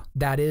law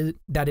that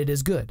it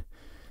is good.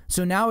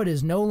 So now it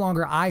is no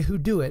longer I who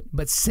do it,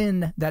 but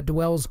sin that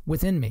dwells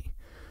within me.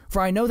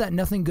 For I know that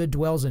nothing good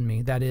dwells in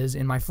me, that is,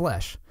 in my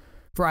flesh.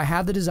 For I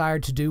have the desire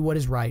to do what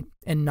is right,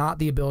 and not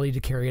the ability to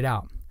carry it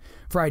out.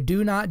 For I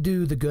do not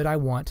do the good I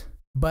want,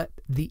 but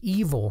the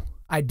evil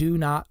I do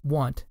not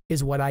want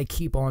is what I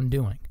keep on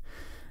doing.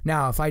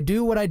 Now, if I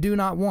do what I do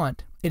not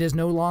want, it is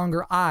no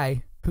longer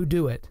I who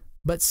do it,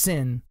 but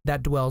sin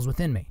that dwells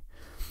within me.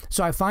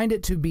 So I find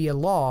it to be a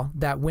law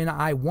that when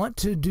I want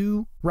to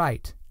do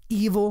right,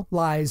 evil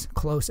lies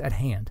close at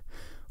hand.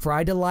 For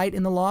I delight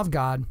in the law of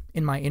God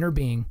in my inner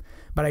being,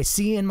 but I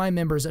see in my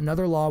members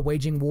another law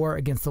waging war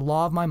against the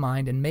law of my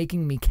mind and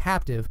making me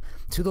captive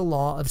to the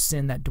law of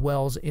sin that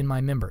dwells in my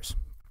members.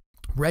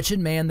 Wretched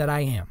man that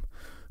I am,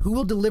 who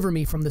will deliver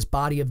me from this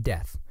body of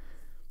death?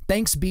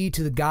 Thanks be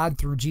to the God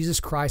through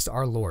Jesus Christ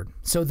our Lord.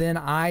 So then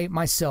I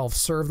myself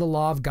serve the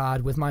law of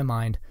God with my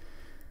mind,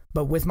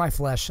 but with my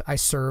flesh I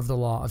serve the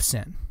law of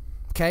sin."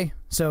 Okay,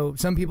 so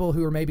some people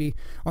who are maybe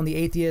on the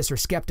atheist or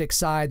skeptic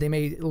side, they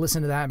may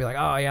listen to that and be like,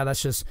 "Oh yeah,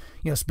 that's just,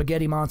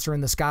 spaghetti monster in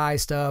the sky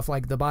stuff,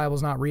 like the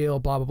Bible's not real,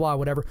 blah, blah, blah,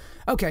 whatever."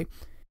 Okay,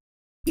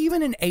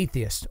 even an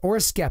atheist or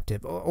a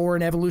skeptic or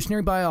an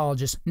evolutionary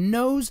biologist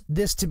knows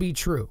this to be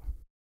true.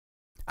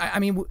 I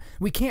mean,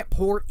 we can't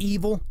pour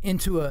evil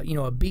into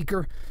a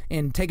beaker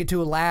and take it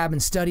to a lab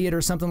and study it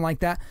or something like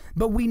that,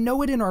 but we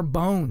know it in our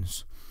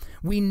bones.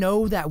 We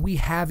know that we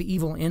have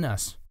evil in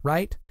us,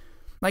 right?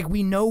 Like,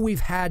 we know we've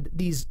had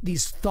these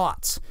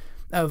thoughts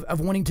of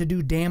wanting to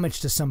do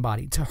damage to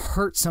somebody, to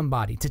hurt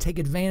somebody, to take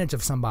advantage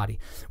of somebody.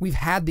 We've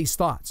had these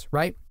thoughts,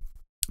 right?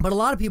 But a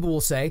lot of people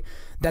will say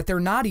that they're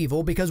not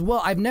evil because,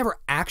 well, I've never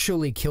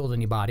actually killed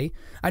anybody.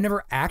 I've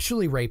never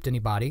actually raped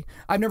anybody.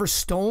 I've never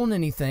stolen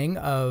anything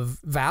of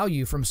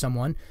value from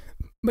someone.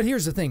 But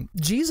here's the thing.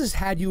 Jesus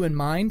had you in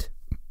mind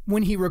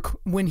when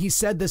he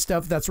said this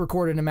stuff that's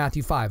recorded in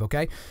Matthew 5,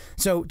 okay?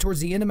 So towards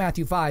the end of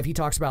Matthew 5, he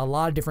talks about a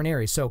lot of different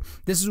areas. So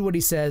this is what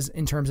he says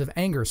in terms of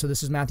anger. So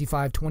this is Matthew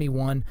 5,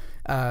 21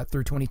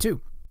 through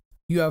 22.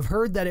 "You have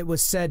heard that it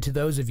was said to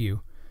those of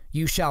you,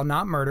 'You shall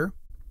not murder,'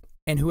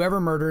 and whoever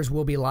murders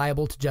will be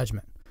liable to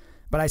judgment.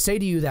 But I say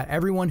to you that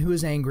everyone who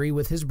is angry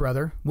with his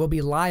brother will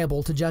be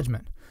liable to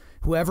judgment.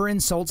 Whoever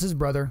insults his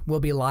brother will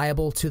be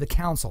liable to the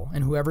council,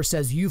 and whoever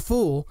says 'you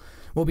fool'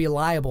 will be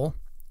liable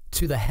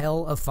to the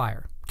hell of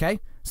fire." Okay,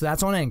 so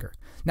that's on anger.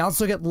 Now let's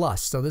look at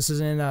lust. So this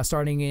is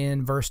starting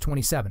in verse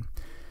 27.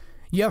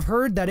 "You have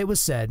heard that it was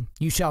said,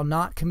 'You shall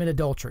not commit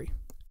adultery.'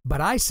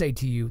 But I say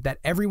to you that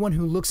everyone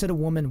who looks at a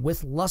woman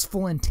with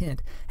lustful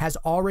intent has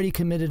already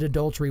committed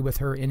adultery with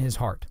her in his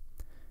heart."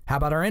 How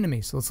about our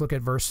enemies? Let's look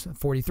at verse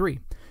 43.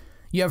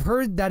 "You have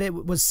heard that it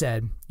was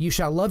said, 'You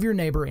shall love your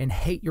neighbor and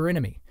hate your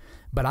enemy.'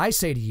 But I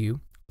say to you,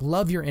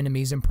 love your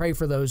enemies and pray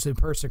for those who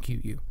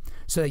persecute you,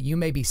 so that you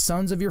may be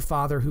sons of your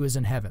Father who is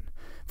in heaven.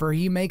 For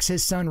he makes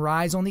his sun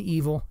rise on the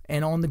evil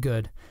and on the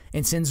good,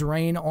 and sends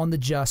rain on the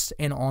just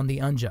and on the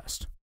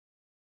unjust.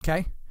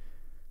 Okay?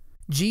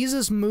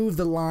 Jesus moved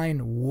the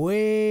line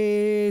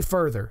way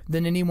further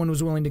than anyone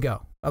was willing to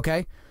go,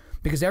 okay?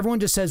 Because everyone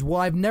just says, well,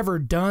 I've never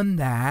done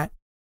that.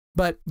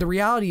 But the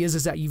reality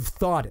is that you've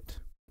thought it.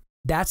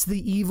 That's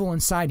the evil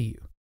inside of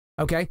you,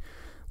 okay?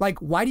 Like,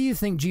 why do you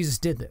think Jesus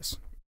did this?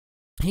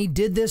 He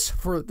did this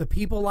for the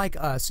people like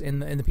us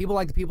and the people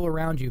like the people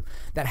around you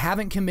that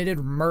haven't committed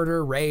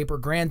murder, rape, or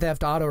grand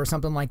theft auto or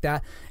something like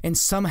that, and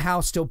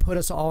somehow still put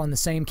us all in the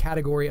same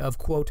category of,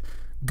 quote,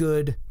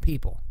 good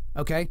people,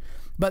 okay?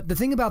 But the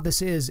thing about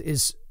this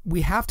is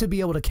we have to be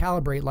able to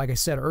calibrate, like I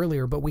said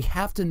earlier, but we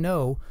have to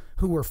know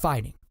who we're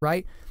fighting,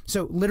 right?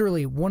 So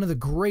literally, one of the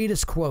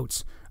greatest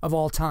quotes of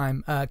all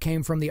time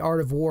came from The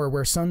Art of War,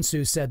 where Sun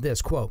Tzu said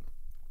this, quote,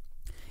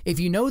 "If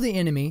you know the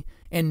enemy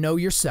and know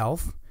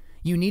yourself,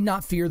 you need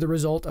not fear the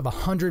result of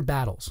 100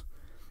 battles.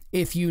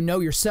 If you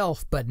know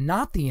yourself but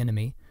not the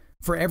enemy,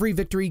 for every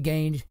victory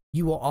gained,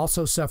 you will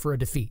also suffer a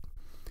defeat.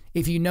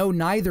 If you know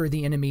neither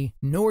the enemy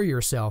nor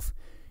yourself,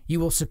 you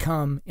will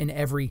succumb in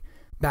every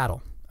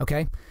battle."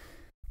 Okay?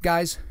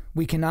 Guys,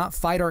 we cannot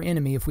fight our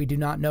enemy if we do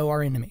not know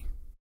our enemy.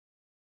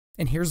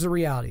 And here's the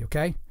reality,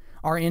 okay?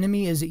 Our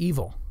enemy is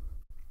evil.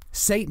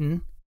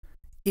 Satan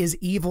is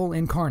evil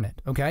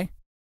incarnate, okay?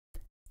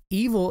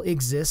 Evil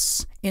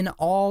exists in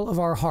all of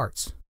our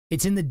hearts.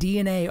 It's in the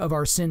DNA of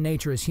our sin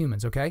nature as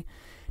humans, okay?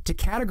 To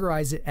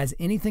categorize it as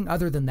anything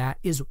other than that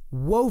is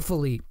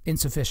woefully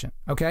insufficient,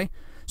 okay?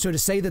 So to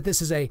say that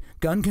this is a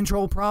gun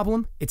control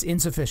problem, it's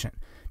insufficient.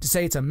 To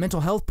say it's a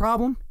mental health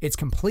problem, it's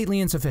completely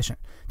insufficient.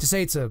 To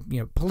say it's a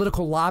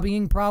political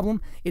lobbying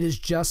problem, it is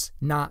just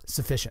not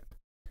sufficient.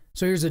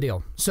 So here's the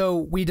deal. So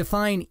we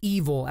define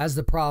evil as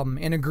the problem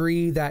and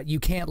agree that you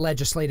can't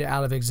legislate it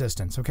out of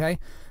existence, okay?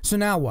 So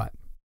now what?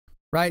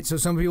 Right? So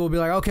some people will be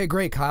like, okay,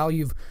 great, Kyle,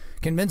 you've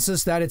convinced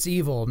us that it's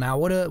evil. Now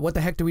what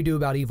the heck do we do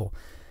about evil?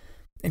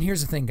 And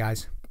here's the thing,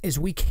 guys, is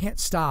we can't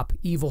stop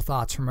evil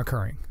thoughts from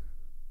occurring.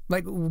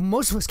 Like,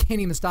 most of us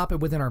can't even stop it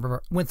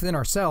within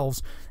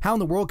ourselves. How in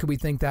the world could we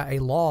think that a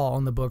law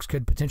on the books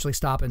could potentially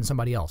stop it in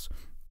somebody else?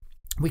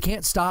 We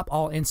can't stop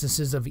all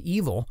instances of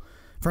evil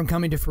from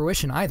coming to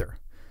fruition either.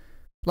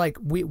 Like,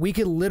 we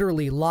could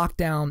literally lock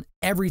down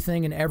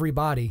everything and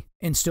everybody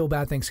and still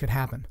bad things could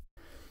happen.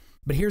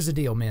 But here's the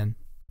deal, man.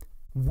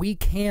 We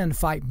can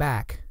fight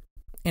back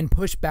and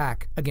push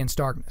back against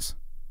darkness.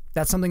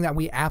 That's something that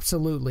we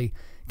absolutely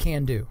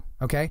can do,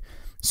 okay?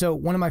 So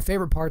one of my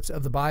favorite parts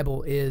of the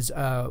Bible is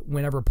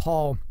whenever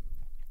Paul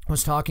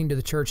was talking to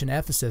the church in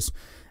Ephesus,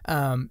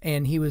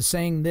 and he was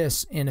saying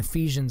this in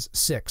Ephesians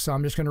 6. So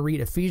I'm just going to read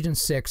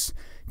Ephesians 6,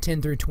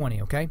 10 through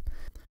 20, okay?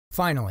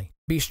 "Finally,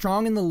 be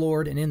strong in the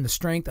Lord and in the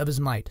strength of his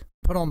might.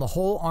 Put on the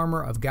whole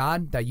armor of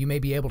God, that you may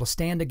be able to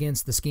stand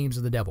against the schemes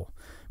of the devil.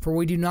 For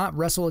we do not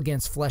wrestle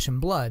against flesh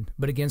and blood,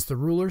 but against the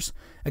rulers,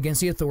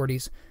 against the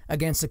authorities,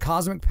 against the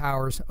cosmic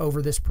powers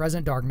over this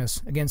present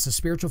darkness, against the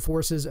spiritual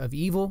forces of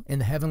evil in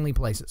the heavenly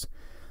places.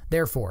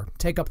 Therefore,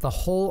 take up the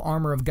whole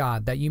armor of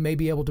God, that you may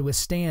be able to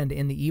withstand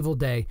in the evil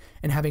day,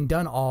 and having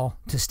done all,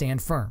 to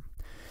stand firm.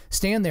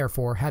 Stand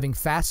therefore, having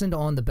fastened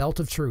on the belt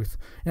of truth,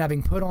 and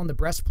having put on the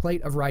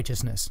breastplate of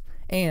righteousness,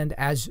 and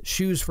as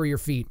shoes for your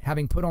feet,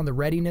 having put on the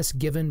readiness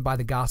given by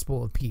the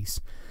gospel of peace.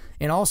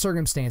 In all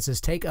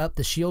circumstances, take up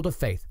the shield of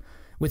faith,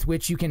 with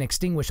which you can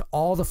extinguish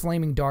all the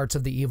flaming darts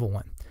of the evil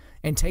one,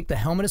 and take the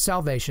helmet of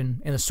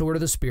salvation and the sword of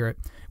the Spirit,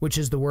 which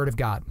is the word of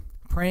God,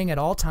 praying at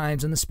all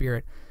times in the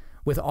Spirit,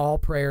 with all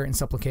prayer and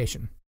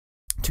supplication.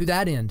 To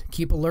that end,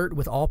 keep alert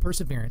with all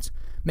perseverance,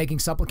 making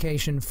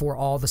supplication for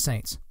all the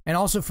saints, and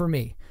also for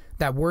me,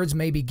 that words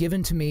may be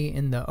given to me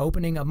in the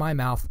opening of my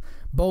mouth,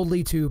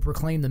 boldly to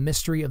proclaim the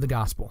mystery of the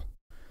gospel,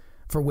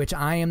 for which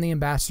I am the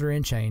ambassador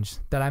in chains,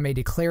 that I may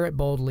declare it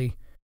boldly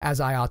as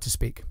I ought to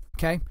speak."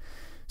 Okay?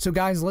 So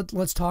guys,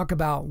 let's talk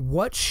about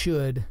what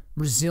should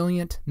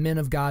resilient men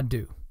of God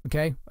do.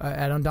 Okay?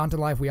 At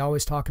Undaunted.Life, we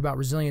always talk about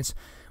resilience.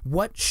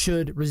 What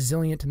should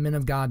resilient men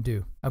of God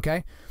do?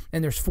 Okay?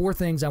 And there's 4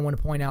 things I want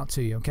to point out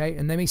to you, okay?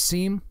 And they may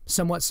seem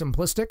somewhat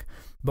simplistic,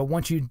 but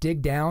once you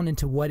dig down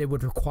into what it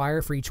would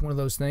require for each one of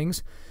those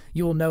things,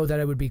 you will know that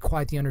it would be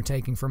quite the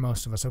undertaking for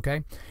most of us,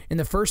 okay? And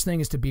the first thing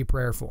is to be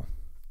prayerful,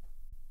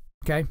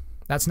 okay?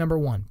 That's number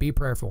 1, be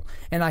prayerful.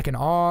 And I can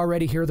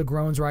already hear the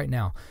groans right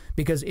now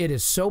because it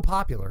is so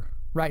popular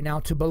right now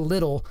to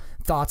belittle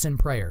thoughts and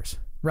prayers,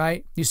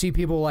 right? You see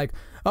people like,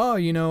 oh,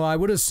 I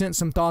would have sent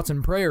some thoughts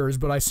and prayers,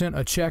 but I sent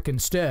a check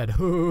instead.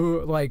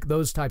 Like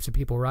those types of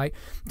people, right?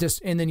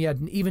 And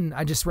then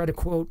I just read a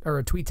quote or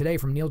a tweet today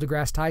from Neil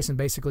deGrasse Tyson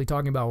basically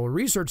talking about, well,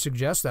 research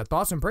suggests that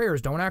thoughts and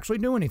prayers don't actually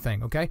do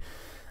anything, okay?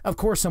 Of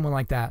course, someone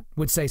like that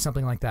would say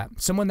something like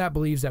that. Someone that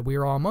believes that we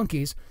are all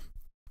monkeys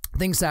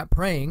thinks that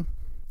praying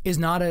is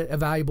not a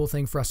valuable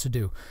thing for us to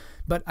do.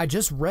 But I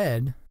just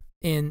read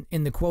in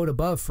the quote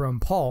above from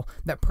Paul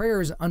that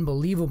prayer is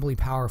unbelievably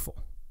powerful,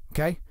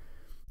 okay?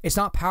 It's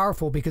not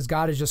powerful because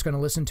God is just going to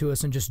listen to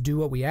us and just do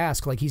what we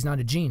ask, like he's not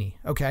a genie,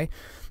 okay?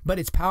 But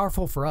it's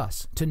powerful for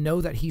us to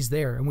know that he's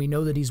there, and we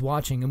know that he's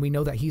watching, and we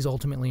know that he's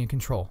ultimately in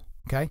control,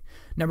 okay?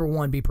 Number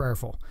 1, be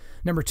prayerful.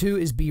 Number 2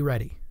 is be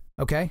ready,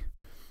 okay?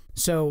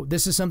 So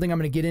this is something I'm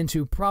going to get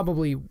into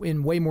probably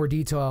in way more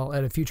detail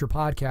at a future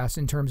podcast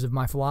in terms of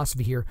my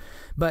philosophy here.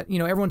 But,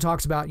 everyone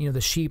talks about,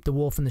 the sheep, the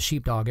wolf, and the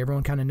sheepdog.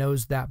 Everyone kind of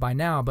knows that by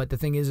now. But the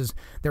thing is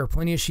there are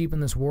plenty of sheep in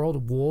this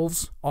world.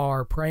 Wolves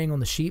are preying on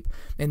the sheep.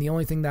 And the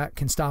only thing that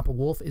can stop a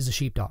wolf is a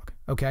sheepdog.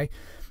 Okay.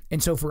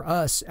 And so for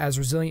us as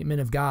resilient men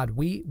of God,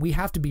 we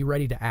have to be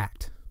ready to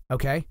act.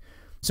 Okay.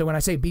 So when I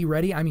say be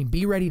ready, I mean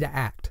be ready to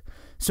act.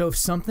 So if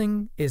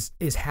something is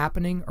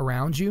happening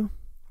around you,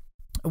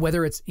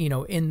 whether it's,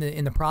 in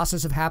the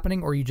process of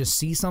happening or you just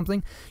see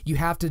something, you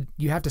have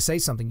to say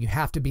something. You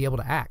have to be able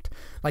to act.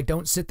 Like,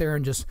 don't sit there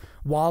and just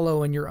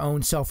wallow in your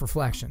own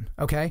self-reflection.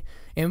 Okay.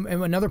 And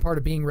another part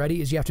of being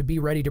ready is you have to be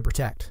ready to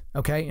protect.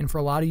 Okay. And for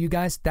a lot of you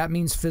guys, that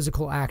means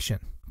physical action.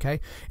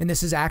 Okay. And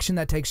this is action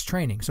that takes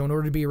training. So in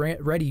order to be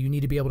ready, you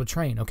need to be able to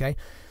train. Okay.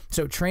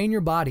 So train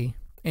your body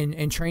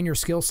and train your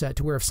skill set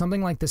to where if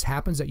something like this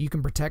happens, that you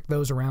can protect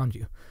those around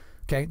you.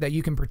 Okay, that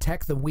you can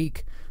protect the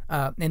weak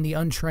and the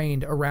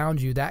untrained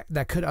around you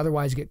that could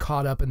otherwise get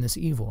caught up in this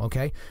evil,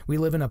 okay? We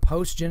live in a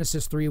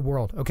post-Genesis 3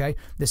 world, okay?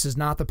 This is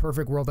not the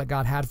perfect world that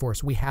God had for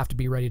us. We have to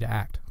be ready to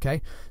act,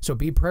 okay? So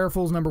be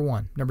prayerful is number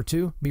 1. Number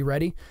 2, be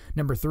ready.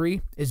 Number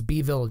 3 is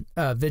be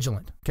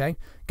vigilant, okay?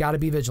 Got to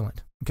be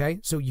vigilant, okay?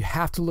 So you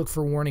have to look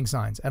for warning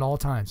signs at all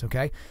times,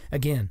 okay?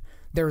 Again,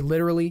 they're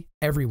literally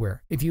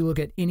everywhere. If you look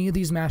at any of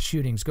these mass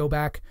shootings, go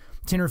back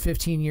 10 or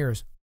 15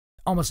 years,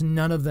 almost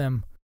none of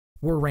them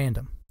were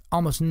random.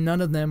 Almost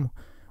none of them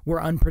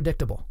were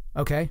unpredictable,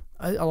 okay?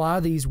 A lot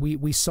of these,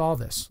 we saw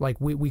this.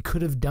 Like, we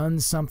could have done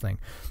something.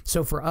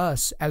 So for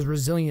us, as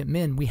resilient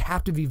men, we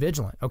have to be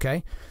vigilant,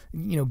 okay?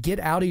 Get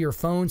out of your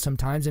phone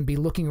sometimes and be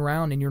looking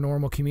around in your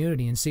normal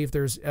community and see if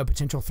there's a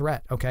potential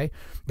threat, okay?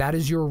 That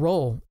is your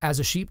role as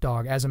a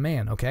sheepdog, as a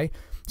man, okay?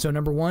 So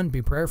number 1,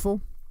 be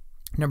prayerful.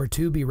 Number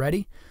 2, be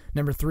ready.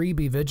 Number 3,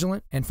 be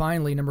vigilant. And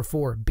finally, number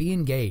 4, be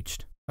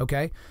engaged,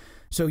 okay?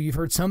 So you've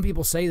heard some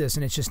people say this,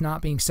 and it's just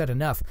not being said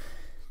enough.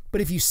 But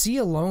if you see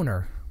a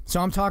loner, so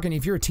I'm talking,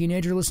 if you're a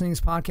teenager listening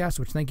to this podcast,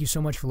 which thank you so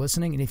much for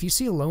listening, and if you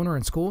see a loner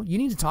in school, you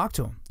need to talk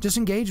to them. Just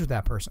engage with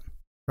that person,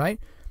 right?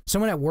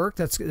 Someone at work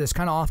that's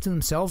kind of off to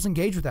themselves,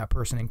 engage with that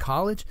person. In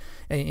college,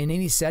 in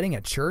any setting,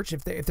 at church,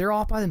 if they're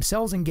off by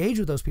themselves, engage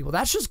with those people.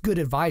 That's just good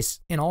advice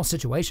in all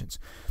situations,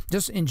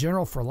 just in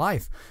general for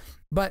life.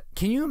 But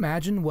can you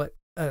imagine what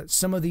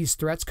some of these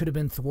threats could have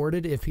been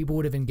thwarted if people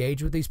would have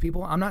engaged with these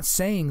people? I'm not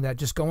saying that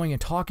just going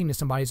and talking to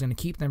somebody is going to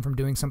keep them from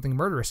doing something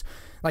murderous.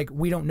 Like,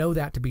 we don't know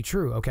that to be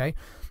true, okay?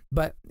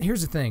 But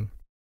here's the thing.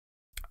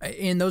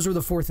 And those are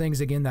the 4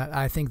 things, again, that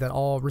I think that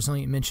all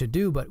resilient men should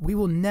do, but we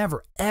will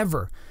never,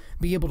 ever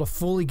be able to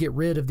fully get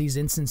rid of these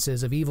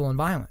instances of evil and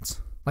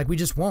violence. Like, we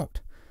just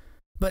won't.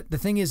 But the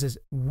thing is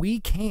we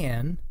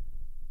can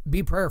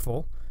be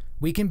prayerful,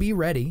 we can be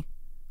ready,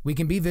 we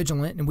can be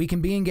vigilant, and we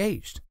can be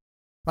engaged.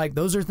 Like,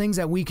 those are things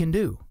that we can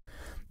do.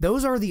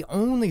 Those are the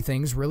only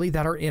things really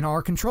that are in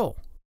our control.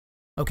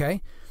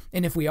 Okay?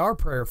 And if we are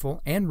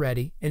prayerful and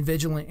ready and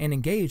vigilant and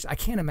engaged, I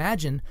can't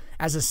imagine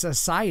as a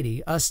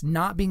society us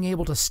not being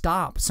able to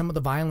stop some of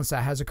the violence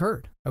that has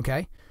occurred.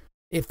 Okay?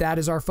 If that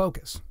is our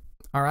focus.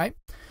 All right?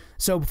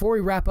 So before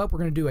we wrap up, we're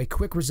going to do a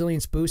quick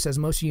resilience boost. As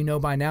most of you know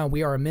by now,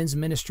 we are a men's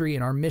ministry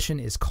and our mission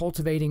is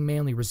cultivating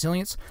manly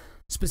resilience.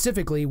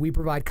 Specifically, we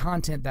provide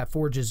content that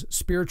forges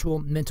spiritual,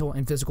 mental,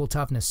 and physical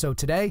toughness. So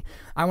today,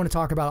 I want to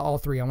talk about all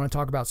 3. I want to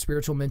talk about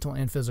spiritual, mental,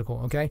 and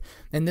physical, okay?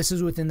 And this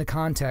is within the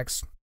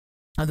context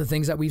of the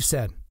things that we've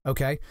said,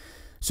 okay?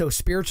 So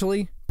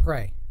spiritually,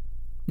 pray.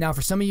 Now,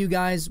 for some of you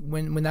guys,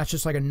 when that's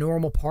just like a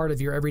normal part of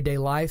your everyday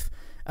life,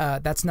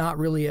 that's not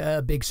really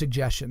a big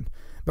suggestion.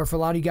 But for a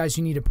lot of you guys,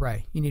 you need to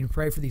pray. You need to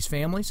pray for these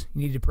families.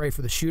 You need to pray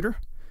for the shooter.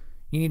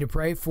 You need to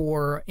pray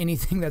for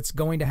anything that's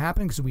going to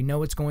happen because we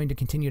know it's going to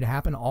continue to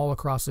happen all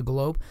across the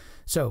globe.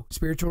 So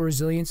spiritual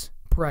resilience,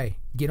 pray.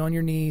 Get on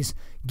your knees,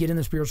 get in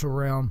the spiritual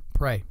realm,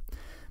 pray.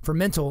 For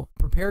mental,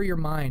 prepare your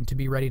mind to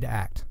be ready to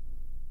act.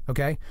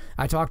 Okay?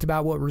 I talked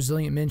about what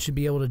resilient men should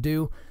be able to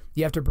do.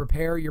 You have to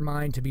prepare your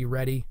mind to be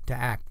ready to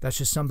act. That's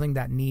just something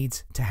that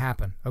needs to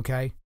happen.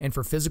 Okay? And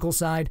for physical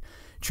side,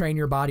 train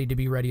your body to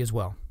be ready as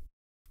well.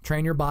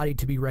 Train your body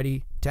to be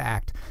ready to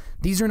act.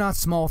 These are not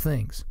small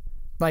things.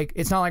 Like,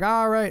 it's not like,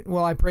 all right,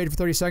 well, I prayed for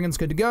 30 seconds,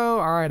 good to go.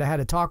 All right, I had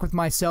a talk with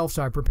myself,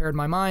 so I prepared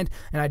my mind,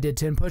 and I did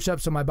 10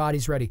 push-ups, so my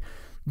body's ready.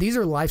 These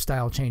are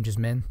lifestyle changes,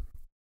 men.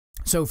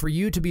 So for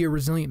you to be a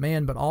resilient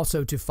man, but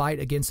also to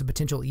fight against the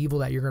potential evil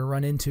that you're going to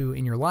run into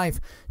in your life,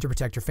 to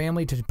protect your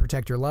family, to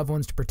protect your loved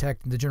ones, to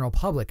protect the general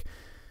public,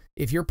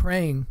 if you're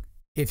praying,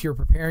 if you're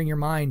preparing your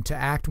mind to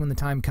act when the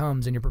time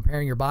comes, and you're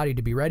preparing your body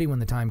to be ready when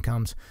the time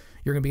comes,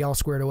 you're going to be all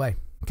squared away.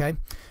 Okay.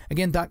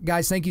 Again,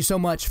 guys, thank you so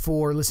much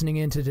for listening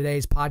in to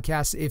today's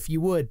podcast. If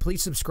you would,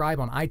 please subscribe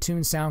on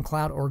iTunes,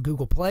 SoundCloud, or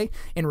Google Play,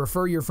 and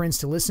refer your friends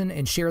to listen,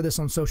 and share this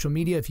on social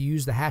media. If you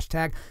use the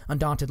hashtag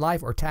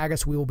Undaunted.Life or tag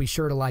us, we will be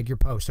sure to like your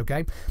post,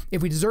 okay?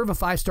 If we deserve a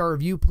 5-star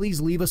review,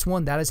 please leave us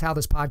one. That is how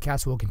this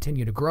podcast will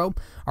continue to grow.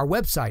 Our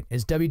website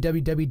is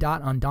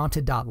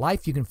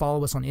www.Undaunted.Life. You can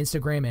follow us on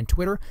Instagram and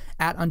Twitter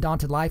at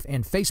Undaunted.Life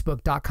and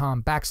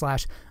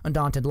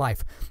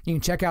Facebook.com/Undaunted.Life. You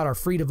can check out our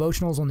free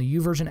devotionals on the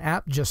YouVersion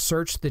app. Just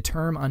search the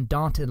term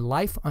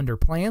Undaunted.Life under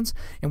plans.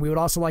 And we would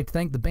also like to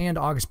thank the band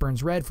August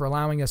Burns Red for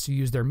allowing us to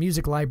use their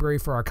music library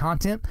for our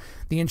content.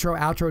 The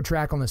intro-outro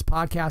track on this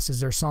podcast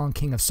is their song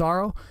King of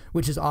Sorrow,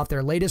 which is off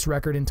their latest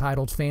record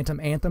entitled Phantom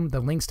Anthem.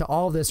 The links to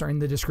all of this are in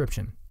the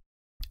description.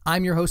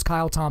 I'm your host,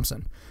 Kyle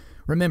Thompson.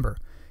 Remember,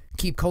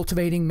 keep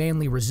cultivating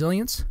manly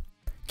resilience,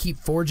 keep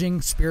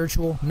forging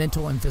spiritual,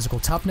 mental, and physical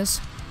toughness,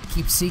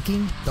 keep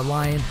seeking the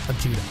Lion of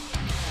Judah.